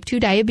for type 2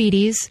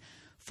 diabetes,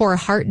 for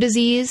heart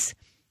disease,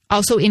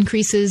 also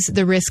increases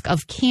the risk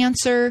of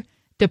cancer,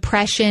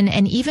 depression,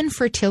 and even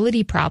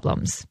fertility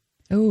problems.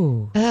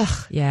 Oh,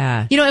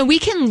 yeah. And we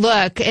can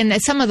look,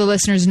 and some of the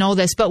listeners know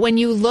this, but when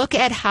you look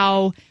at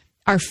how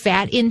our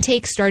fat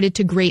intake started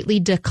to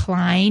greatly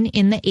decline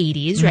in the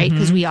 80s, right,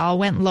 because we all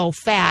went low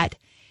fat,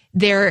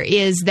 there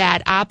is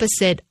that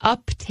opposite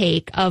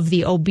uptake of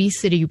the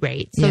obesity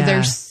rate. So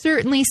there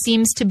certainly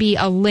seems to be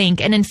a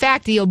link. And in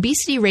fact, the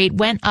obesity rate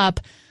went up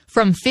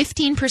from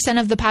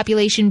 15% of the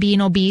population being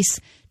obese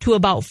to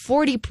about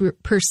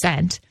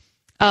 40%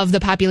 of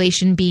the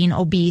population being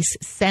obese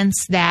since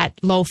that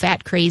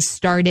low-fat craze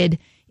started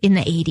in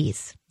the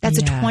 80s. That's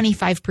a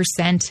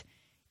 25%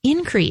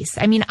 increase.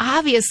 I mean,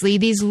 obviously,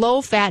 these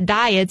low-fat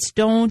diets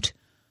don't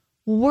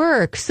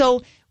work.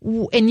 So,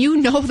 and you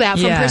know that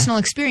from personal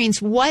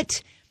experience.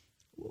 What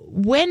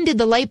when did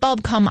the light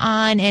bulb come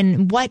on,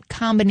 and what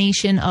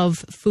combination of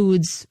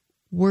foods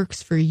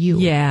works for you?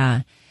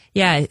 Yeah.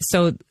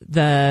 So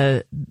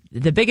the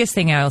biggest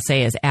thing I will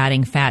say is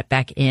adding fat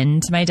back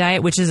into my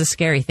diet, which is a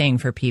scary thing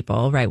for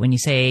people, right? When you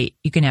say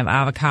you can have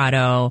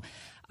avocado,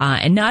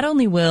 and not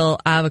only will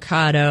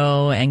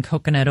avocado and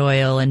coconut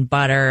oil and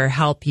butter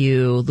help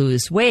you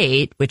lose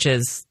weight, which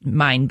is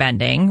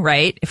mind-bending,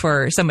 right?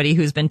 For somebody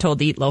who's been told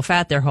to eat low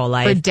fat their whole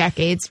life. For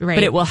decades, right.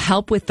 But it will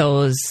help with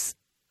those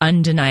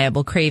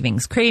undeniable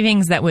cravings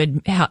that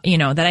would,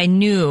 that I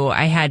knew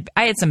I had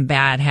some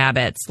bad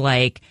habits,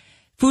 like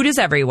food is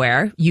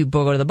everywhere. You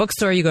go to the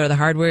bookstore, you go to the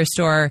hardware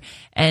store,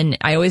 and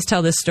I always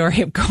tell this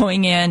story of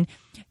going in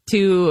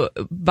to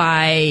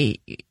buy,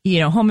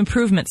 home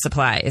improvement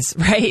supplies,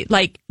 right?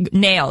 Like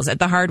nails at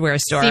the hardware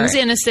store.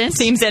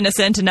 Seems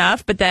innocent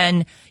enough, but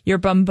then you're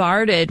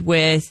bombarded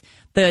with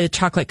the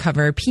chocolate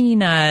covered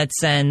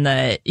peanuts and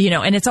and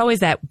it's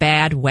always that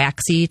bad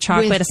waxy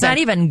chocolate. It's not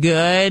even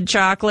good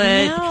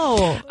chocolate.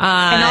 No.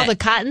 And all the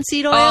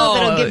cottonseed oil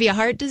that'll give you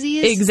heart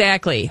disease.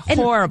 Exactly. And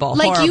horrible.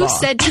 You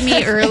said to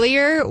me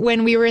earlier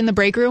when we were in the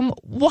break room,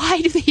 why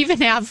do they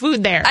even have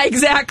food there?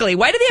 Exactly.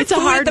 Why do they have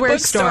food at the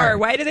bookstore?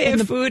 Why do they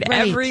have food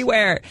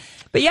everywhere?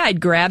 But yeah, I'd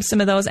grab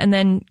some of those and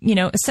then,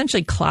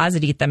 essentially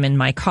closet eat them in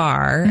my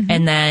car. Mm-hmm.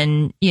 And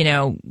then,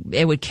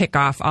 it would kick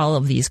off all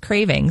of these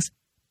cravings.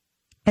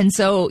 And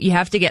so you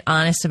have to get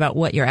honest about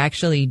what you're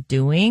actually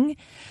doing.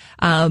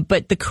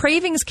 But the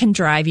cravings can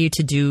drive you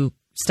to do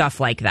stuff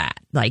like that,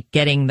 like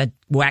getting the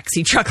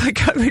waxy chocolate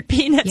covered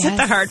peanuts at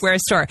the hardware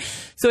store.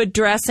 So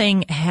just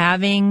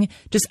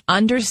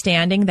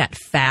understanding that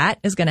fat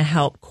is going to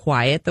help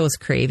quiet those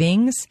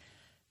cravings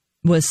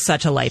was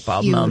such a light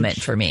bulb moment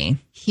for me.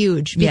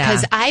 Huge.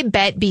 Because I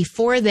bet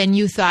before then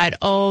you thought,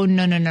 oh,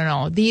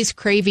 no. These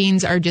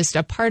cravings are just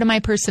a part of my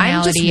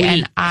personality.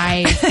 And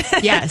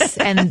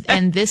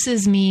and this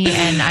is me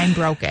and I'm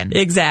broken.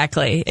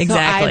 Exactly. So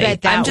I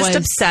bet I'm just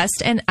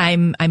obsessed and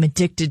I'm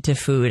addicted to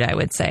food, I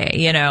would say,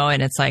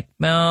 and it's like,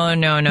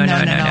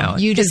 no.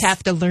 You just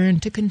have to learn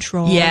to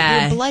control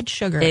your blood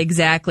sugar.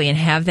 Exactly. And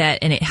have that.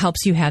 And it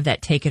helps you have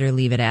that take it or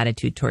leave it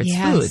attitude towards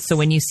food. So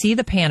when you see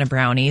the pan of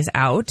brownies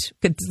out,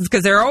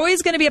 because there are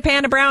always going to be a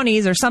pan of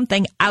brownies or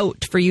something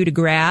out for you to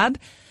grab,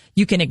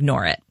 you can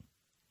ignore it,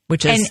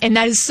 which is and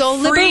that is so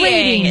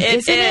liberating.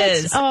 It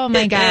is. Oh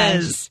my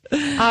gosh.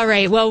 All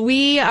right. Well,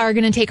 we are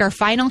going to take our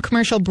final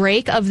commercial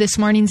break of this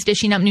morning's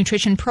Dishing Up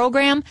Nutrition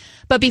program.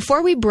 But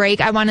before we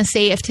break, I want to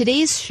say if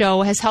today's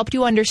show has helped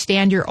you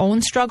understand your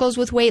own struggles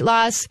with weight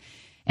loss,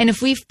 and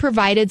if we've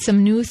provided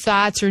some new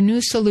thoughts or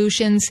new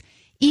solutions,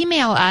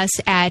 email us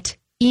at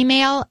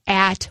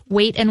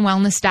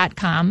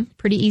email@weightandwellness.com.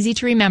 Pretty easy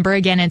to remember.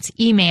 Again, it's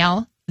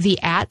email, the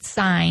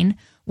 @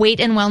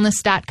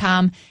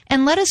 weightandwellness.com,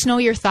 and let us know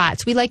your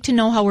thoughts. We like to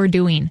know how we're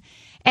doing.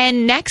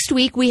 And next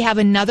week, we have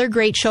another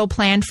great show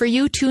planned for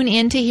you. Tune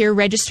in to hear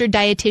registered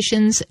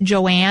dietitians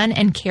Joanne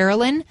and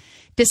Carolyn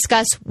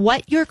discuss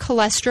what your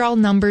cholesterol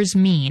numbers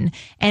mean.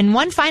 And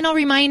one final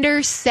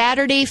reminder,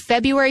 Saturday,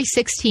 February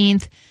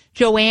 16th,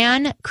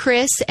 Joanne,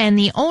 Chris, and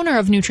the owner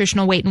of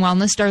Nutritional Weight and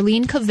Wellness,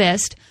 Darlene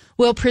Kvist,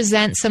 will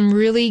present some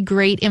really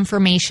great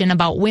information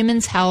about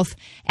women's health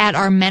at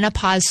our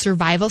Menopause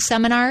Survival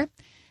Seminar.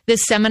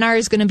 This seminar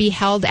is going to be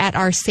held at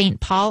our St.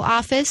 Paul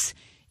office.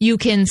 You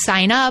can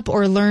sign up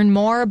or learn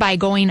more by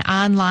going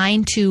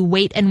online to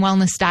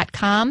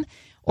weightandwellness.com.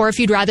 Or if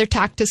you'd rather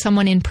talk to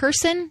someone in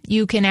person,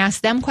 you can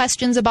ask them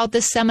questions about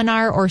this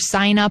seminar or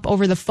sign up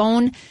over the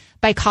phone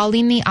by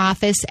calling the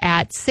office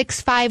at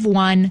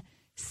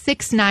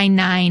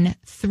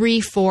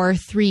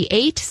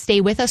 651-699-3438. Stay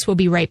with us. We'll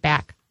be right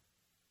back.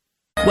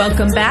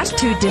 Welcome back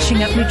to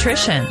Dishing Up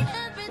Nutrition.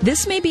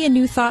 This may be a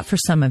new thought for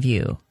some of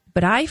you,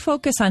 but I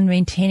focus on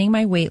maintaining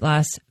my weight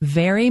loss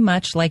very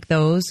much like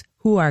those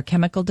who are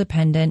chemical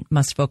dependent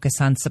must focus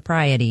on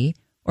sobriety,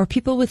 or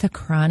people with a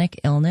chronic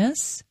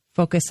illness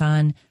focus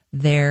on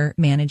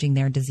managing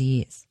their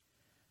disease.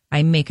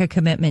 I make a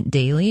commitment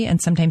daily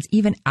and sometimes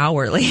even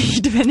hourly,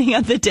 depending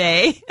on the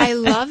day. I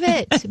love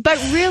it. But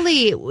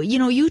really,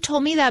 you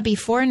told me that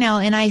before, Nell,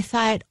 and I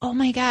thought, oh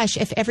my gosh,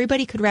 if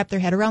everybody could wrap their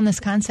head around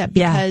this concept,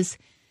 because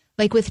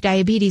like with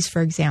diabetes,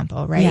 for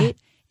example, right? Yeah.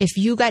 If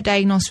you got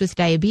diagnosed with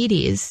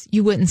diabetes,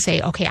 you wouldn't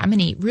say, okay, I'm going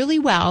to eat really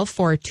well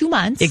for 2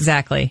 months.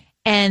 Exactly.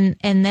 And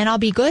then I'll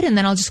be good, and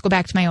then I'll just go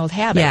back to my old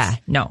habits. Yeah,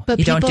 no, but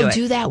people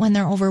do that when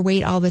they're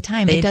overweight all the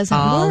time. It doesn't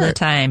work. All the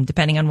time,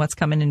 depending on what's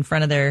coming in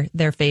front of their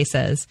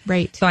faces.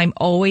 Right. So I'm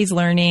always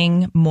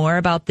learning more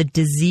about the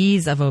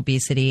disease of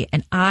obesity,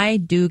 and I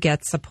do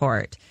get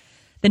support.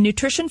 The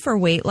Nutrition for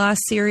Weight Loss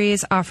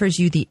series offers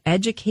you the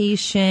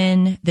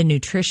education, the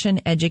nutrition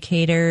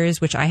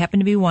educators, which I happen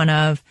to be one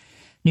of,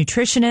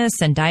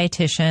 nutritionists and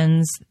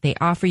dietitians. They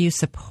offer you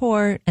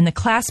support, and the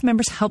class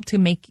members help you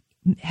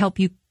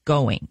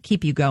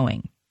keep you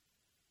going.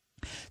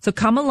 So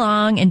come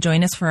along and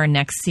join us for our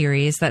next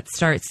series that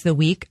starts the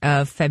week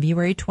of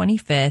February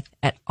 25th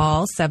at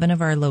all 7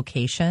 of our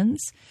locations.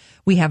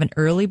 We have an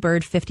early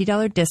bird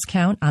 $50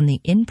 discount on the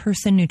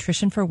in-person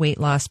Nutrition for Weight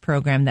Loss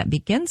program that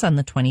begins on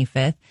the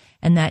 25th,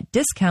 and that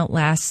discount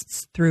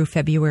lasts through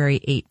February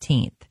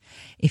 18th.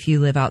 If you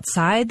live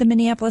outside the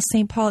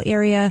Minneapolis-St. Paul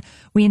area,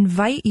 we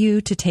invite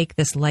you to take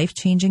this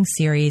life-changing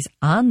series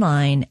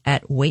online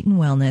at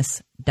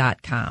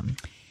weightandwellness.com.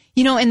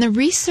 You know, and the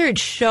research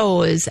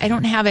shows, I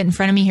don't have it in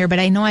front of me here, but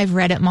I know I've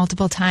read it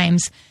multiple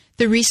times.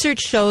 The research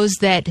shows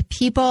that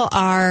people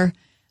are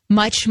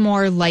much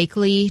more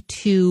likely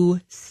to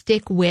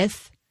stick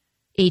with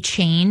a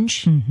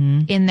change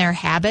in their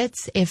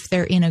habits if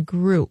they're in a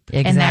group.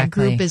 Exactly. And that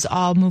group is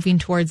all moving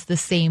towards the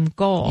same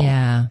goal.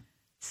 Yeah.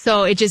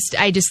 So I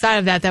just thought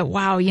of that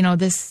wow, you know,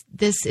 this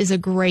is a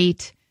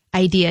great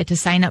idea to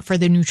sign up for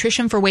the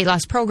Nutrition for Weight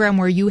Loss program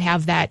where you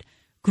have that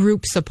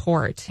group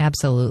support.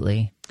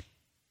 Absolutely.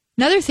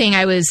 Another thing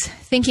I was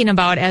thinking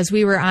about as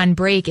we were on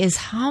break is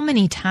how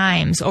many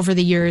times over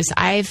the years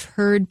I've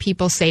heard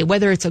people say,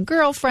 whether it's a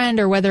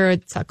girlfriend or whether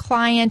it's a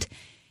client,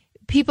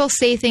 people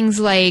say things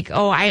like,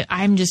 oh,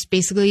 I'm just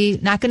basically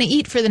not going to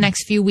eat for the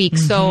next few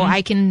weeks so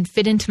I can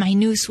fit into my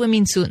new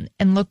swimming suit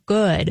and look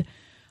good.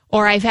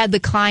 Or I've had the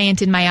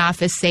client in my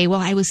office say, well,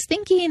 I was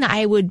thinking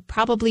I would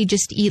probably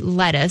just eat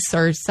lettuce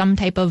or some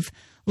type of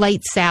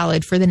light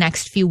salad for the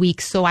next few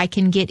weeks so I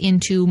can get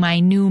into my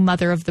new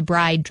mother of the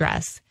bride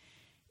dress.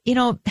 You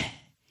know,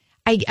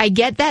 I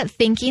get that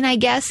thinking, I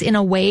guess, in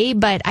a way,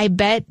 but I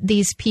bet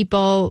these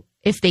people,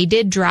 if they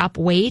did drop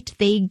weight,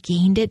 they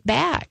gained it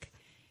back.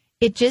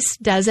 It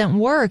just doesn't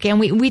work.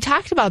 And we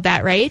talked about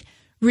that, right?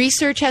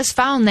 Research has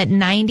found that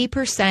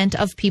 90%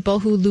 of people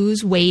who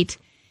lose weight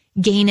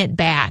gain it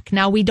back.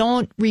 Now, we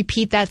don't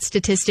repeat that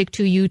statistic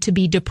to you to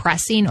be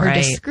depressing or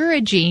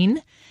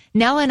discouraging.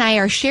 Nell and I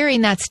are sharing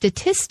that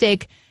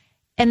statistic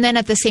and then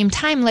at the same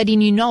time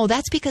letting you know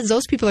that's because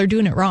those people are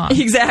doing it wrong.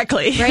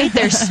 Exactly. Right?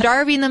 They're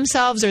starving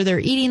themselves or they're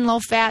eating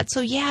low fat.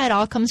 So yeah, it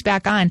all comes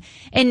back on.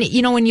 And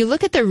you know, when you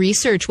look at the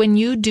research, when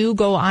you do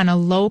go on a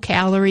low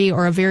calorie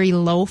or a very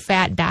low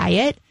fat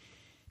diet,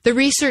 the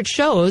research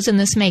shows, and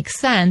this makes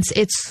sense,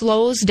 it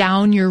slows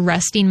down your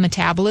resting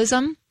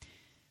metabolism.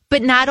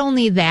 But not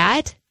only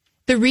that,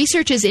 the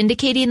research is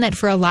indicating that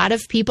for a lot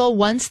of people,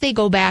 once they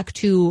go back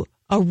to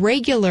a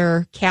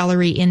regular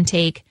calorie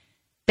intake,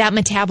 that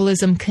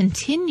metabolism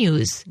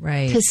continues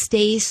to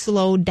stay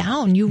slowed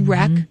down. You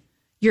wreck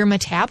your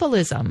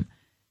metabolism.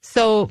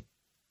 So,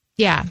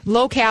 yeah,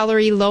 low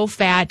calorie, low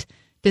fat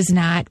does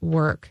not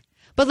work.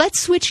 But let's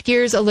switch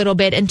gears a little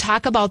bit and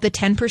talk about the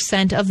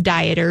 10% of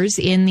dieters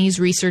in these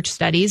research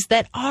studies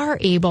that are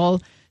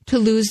able to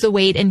lose the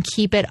weight and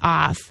keep it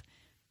off.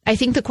 I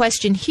think the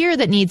question here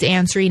that needs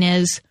answering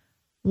is,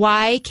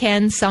 why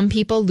can some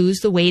people lose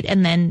the weight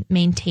and then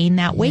maintain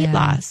that weight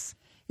loss?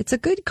 It's a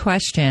good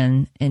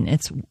question. And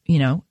it's, you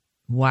know,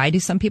 why do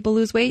some people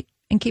lose weight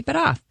and keep it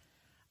off?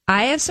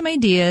 I have some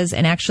ideas,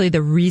 and actually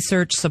the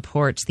research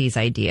supports these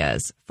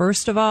ideas.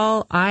 First of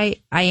all,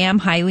 I am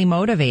highly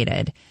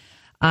motivated.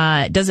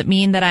 Doesn't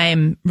mean that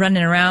I'm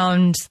running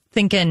around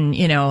thinking,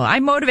 you know,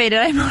 I'm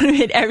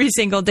motivated every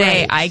single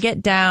day. I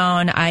get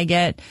down.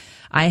 I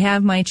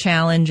have my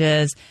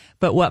challenges,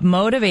 but what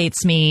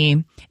motivates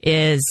me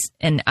is,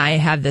 and I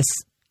have this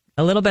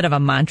a little bit of a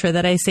mantra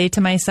that I say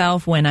to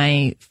myself when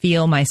I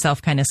feel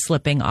myself kind of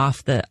slipping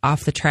off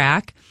the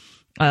track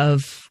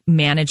of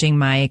managing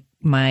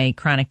my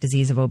chronic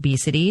disease of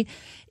obesity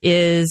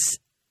is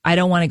I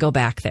don't want to go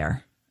back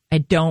there. I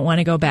don't want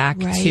to go back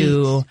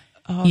to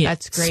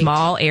that's great.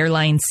 Small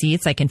airline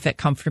seats. I can fit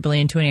comfortably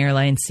into an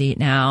airline seat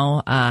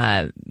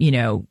now. You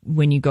know,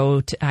 when you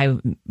go to, I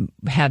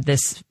have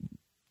this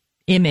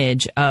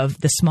image of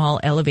the small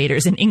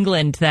elevators in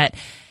England that,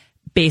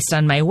 based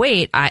on my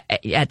weight,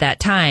 at that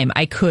time,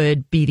 I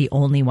could be the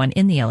only one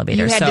in the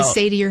elevator. You had to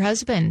say to your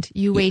husband,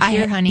 you wait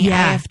here, honey, I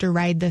have to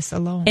ride this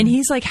alone. And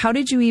he's like, how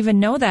did you even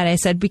know that? I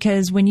said,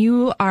 because when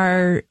you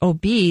are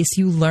obese,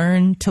 you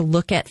learn to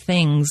look at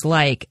things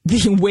like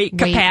the weight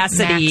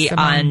capacity maximum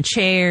on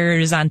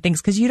chairs, on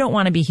things, because you don't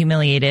want to be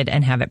humiliated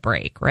and have it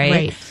break,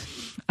 right?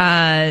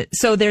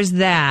 So there's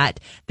that.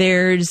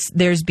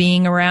 There's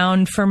being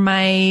around for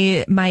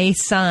my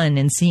son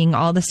and seeing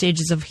all the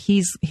stages of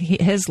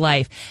his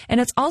life.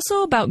 And it's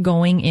also about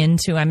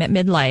I'm at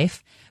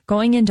midlife,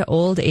 going into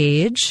old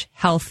age,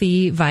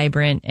 healthy,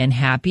 vibrant, and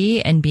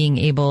happy, and being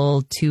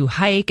able to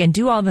hike and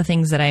do all the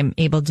things that I'm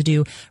able to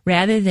do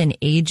rather than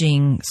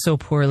aging so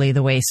poorly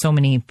the way so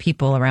many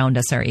people around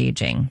us are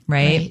aging,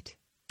 right?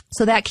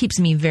 So that keeps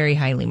me very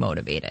highly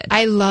motivated.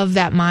 I love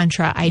that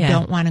mantra. I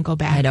don't want to go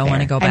back. I don't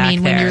want to go back. I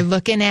mean, when you're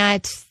looking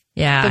at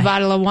the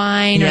bottle of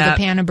wine or the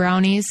pan of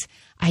brownies,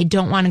 I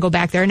don't want to go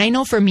back there. And I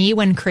know for me,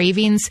 when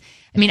cravings,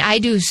 I mean, I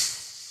do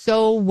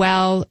so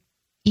well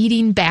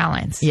eating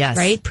balance,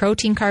 right?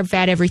 Protein, carb,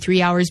 fat every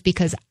 3 hours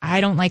because I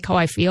don't like how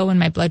I feel when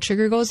my blood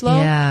sugar goes low.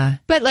 Yeah.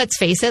 But let's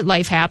face it,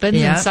 life happens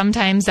and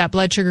sometimes that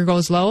blood sugar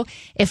goes low.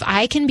 If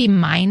I can be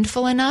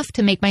mindful enough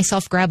to make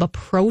myself grab a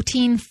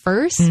protein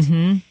first,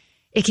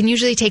 it can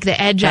usually take the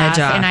edge off,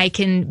 and I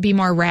can be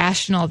more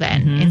rational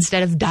then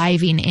instead of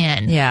diving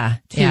in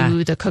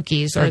to the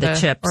cookies or the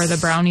chips or the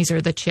brownies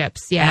or the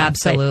chips. Yeah,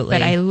 absolutely.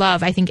 But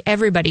I think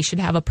everybody should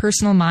have a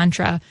personal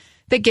mantra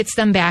that gets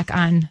them back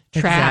on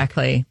track.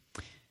 Exactly.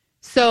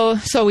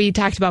 So we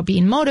talked about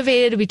being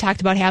motivated. We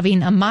talked about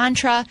having a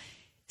mantra.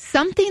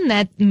 Something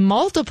that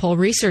multiple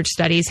research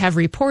studies have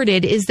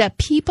reported is that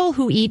people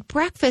who eat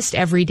breakfast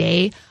every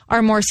day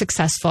are more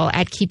successful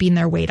at keeping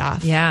their weight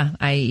off. Yeah,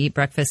 I eat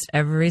breakfast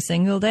every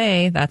single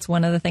day. That's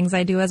one of the things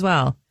I do as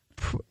well.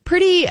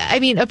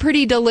 A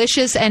pretty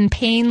delicious and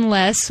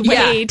painless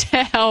way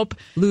to help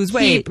lose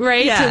weight,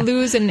 right? Yeah. To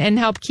lose and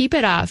help keep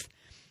it off.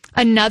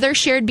 Another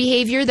shared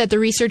behavior that the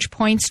research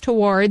points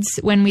towards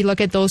when we look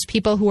at those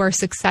people who are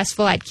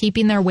successful at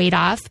keeping their weight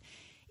off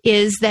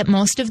is that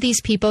most of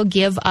these people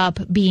give up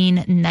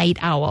being night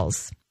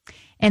owls.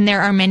 And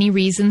there are many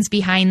reasons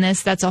behind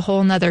this. That's a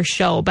whole nother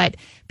show. But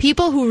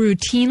people who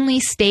routinely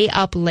stay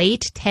up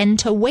late tend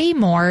to weigh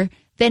more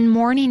than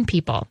morning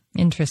people.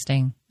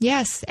 Interesting.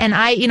 Yes. And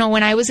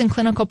when I was in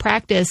clinical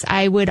practice,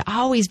 I would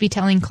always be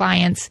telling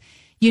clients,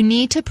 you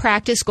need to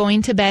practice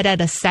going to bed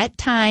at a set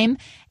time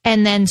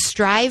and then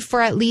strive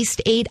for at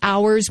least 8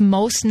 hours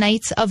most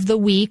nights of the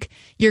week.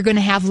 You're going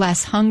to have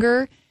less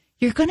hunger.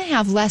 You're going to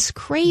have less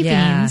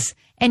cravings,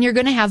 and you're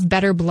going to have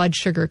better blood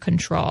sugar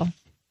control.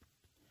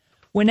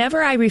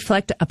 Whenever I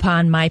reflect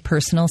upon my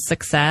personal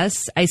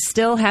success, I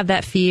still have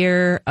that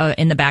fear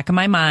in the back of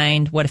my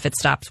mind. What if it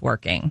stops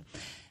working?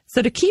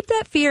 So to keep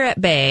that fear at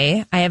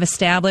bay, I have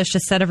established a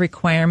set of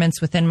requirements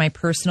within my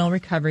personal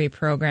recovery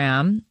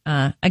program.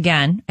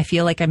 Again, I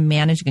feel like I'm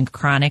managing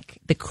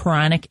the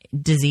chronic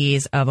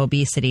disease of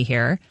obesity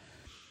here.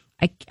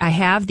 I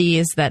have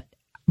these that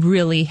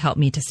really help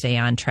me to stay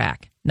on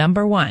track.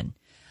 Number 1,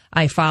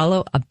 I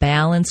follow a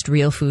balanced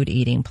real food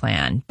eating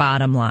plan.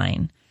 Bottom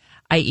line,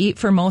 I eat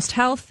for most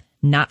health,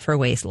 not for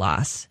weight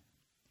loss.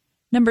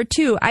 Number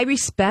 2, I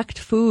respect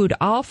food,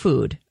 all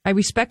food. I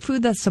respect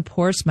food that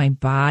supports my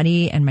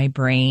body and my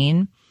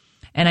brain.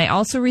 And I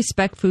also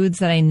respect foods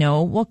that I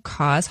know will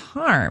cause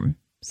harm.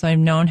 So I've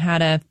known how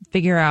to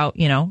figure out,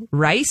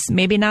 rice,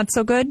 maybe not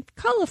so good.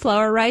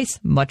 Cauliflower rice,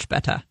 much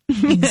better.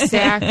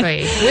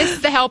 Exactly.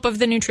 With the help of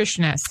the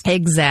nutritionist.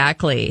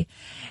 Exactly.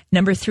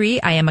 Number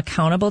 3, I am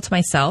accountable to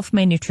myself,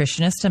 my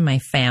nutritionist, and my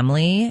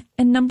family.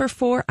 And number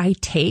 4, I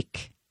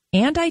take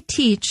and I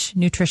teach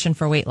Nutrition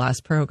for Weight Loss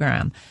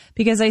program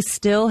because I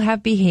still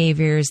have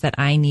behaviors that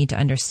I need to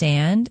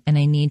understand and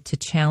I need to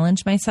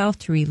challenge myself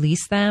to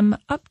release them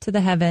up to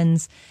the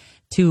heavens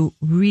to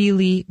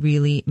really,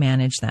 really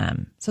manage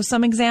them. So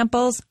some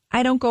examples,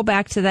 I don't go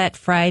back to that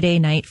Friday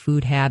night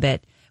food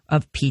habit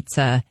of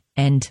pizza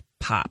and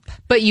pop.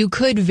 But you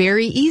could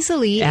very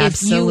easily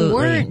if you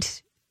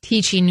weren't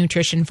teaching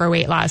nutrition for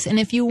weight loss and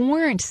if you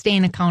weren't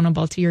staying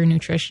accountable to your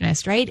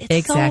nutritionist, right? It's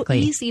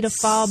exactly. so easy to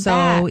fall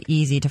back. So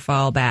easy to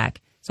fall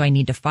back. So I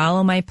need to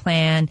follow my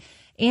plan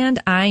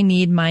and I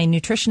need my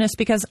nutritionist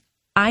because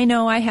I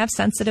know I have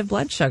sensitive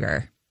blood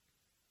sugar.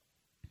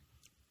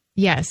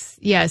 Yes.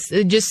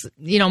 Just,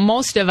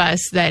 most of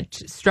us that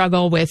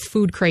struggle with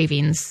food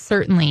cravings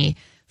certainly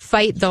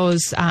fight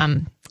those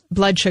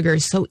blood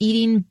sugars. So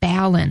eating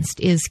balanced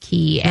is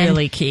key.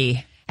 Really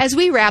key. As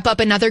we wrap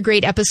up another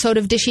great episode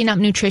of Dishing Up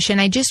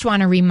Nutrition, I just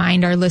want to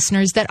remind our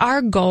listeners that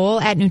our goal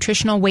at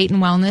Nutritional Weight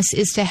and Wellness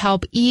is to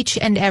help each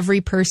and every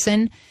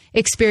person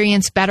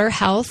experience better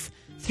health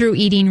through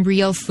eating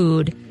real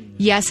food.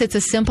 Yes, it's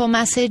a simple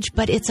message,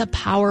 but it's a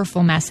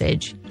powerful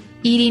message.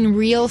 Eating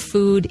real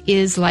food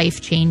is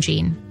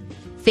life-changing.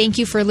 Thank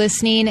you for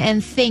listening,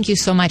 and thank you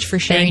so much for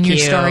sharing your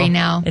story,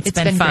 Nell. It's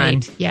been fun.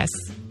 Great. Yes.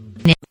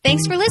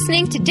 Thanks for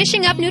listening to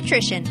Dishing Up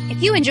Nutrition.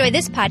 If you enjoy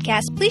this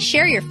podcast, please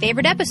share your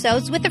favorite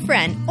episodes with a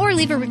friend or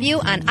leave a review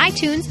on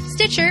iTunes,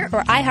 Stitcher,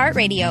 or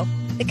iHeartRadio.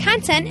 The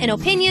content and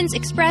opinions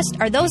expressed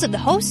are those of the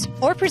hosts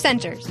or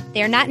presenters.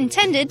 They are not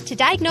intended to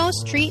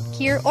diagnose, treat,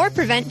 cure, or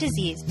prevent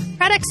disease.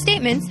 Product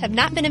statements have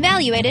not been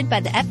evaluated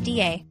by the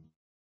FDA.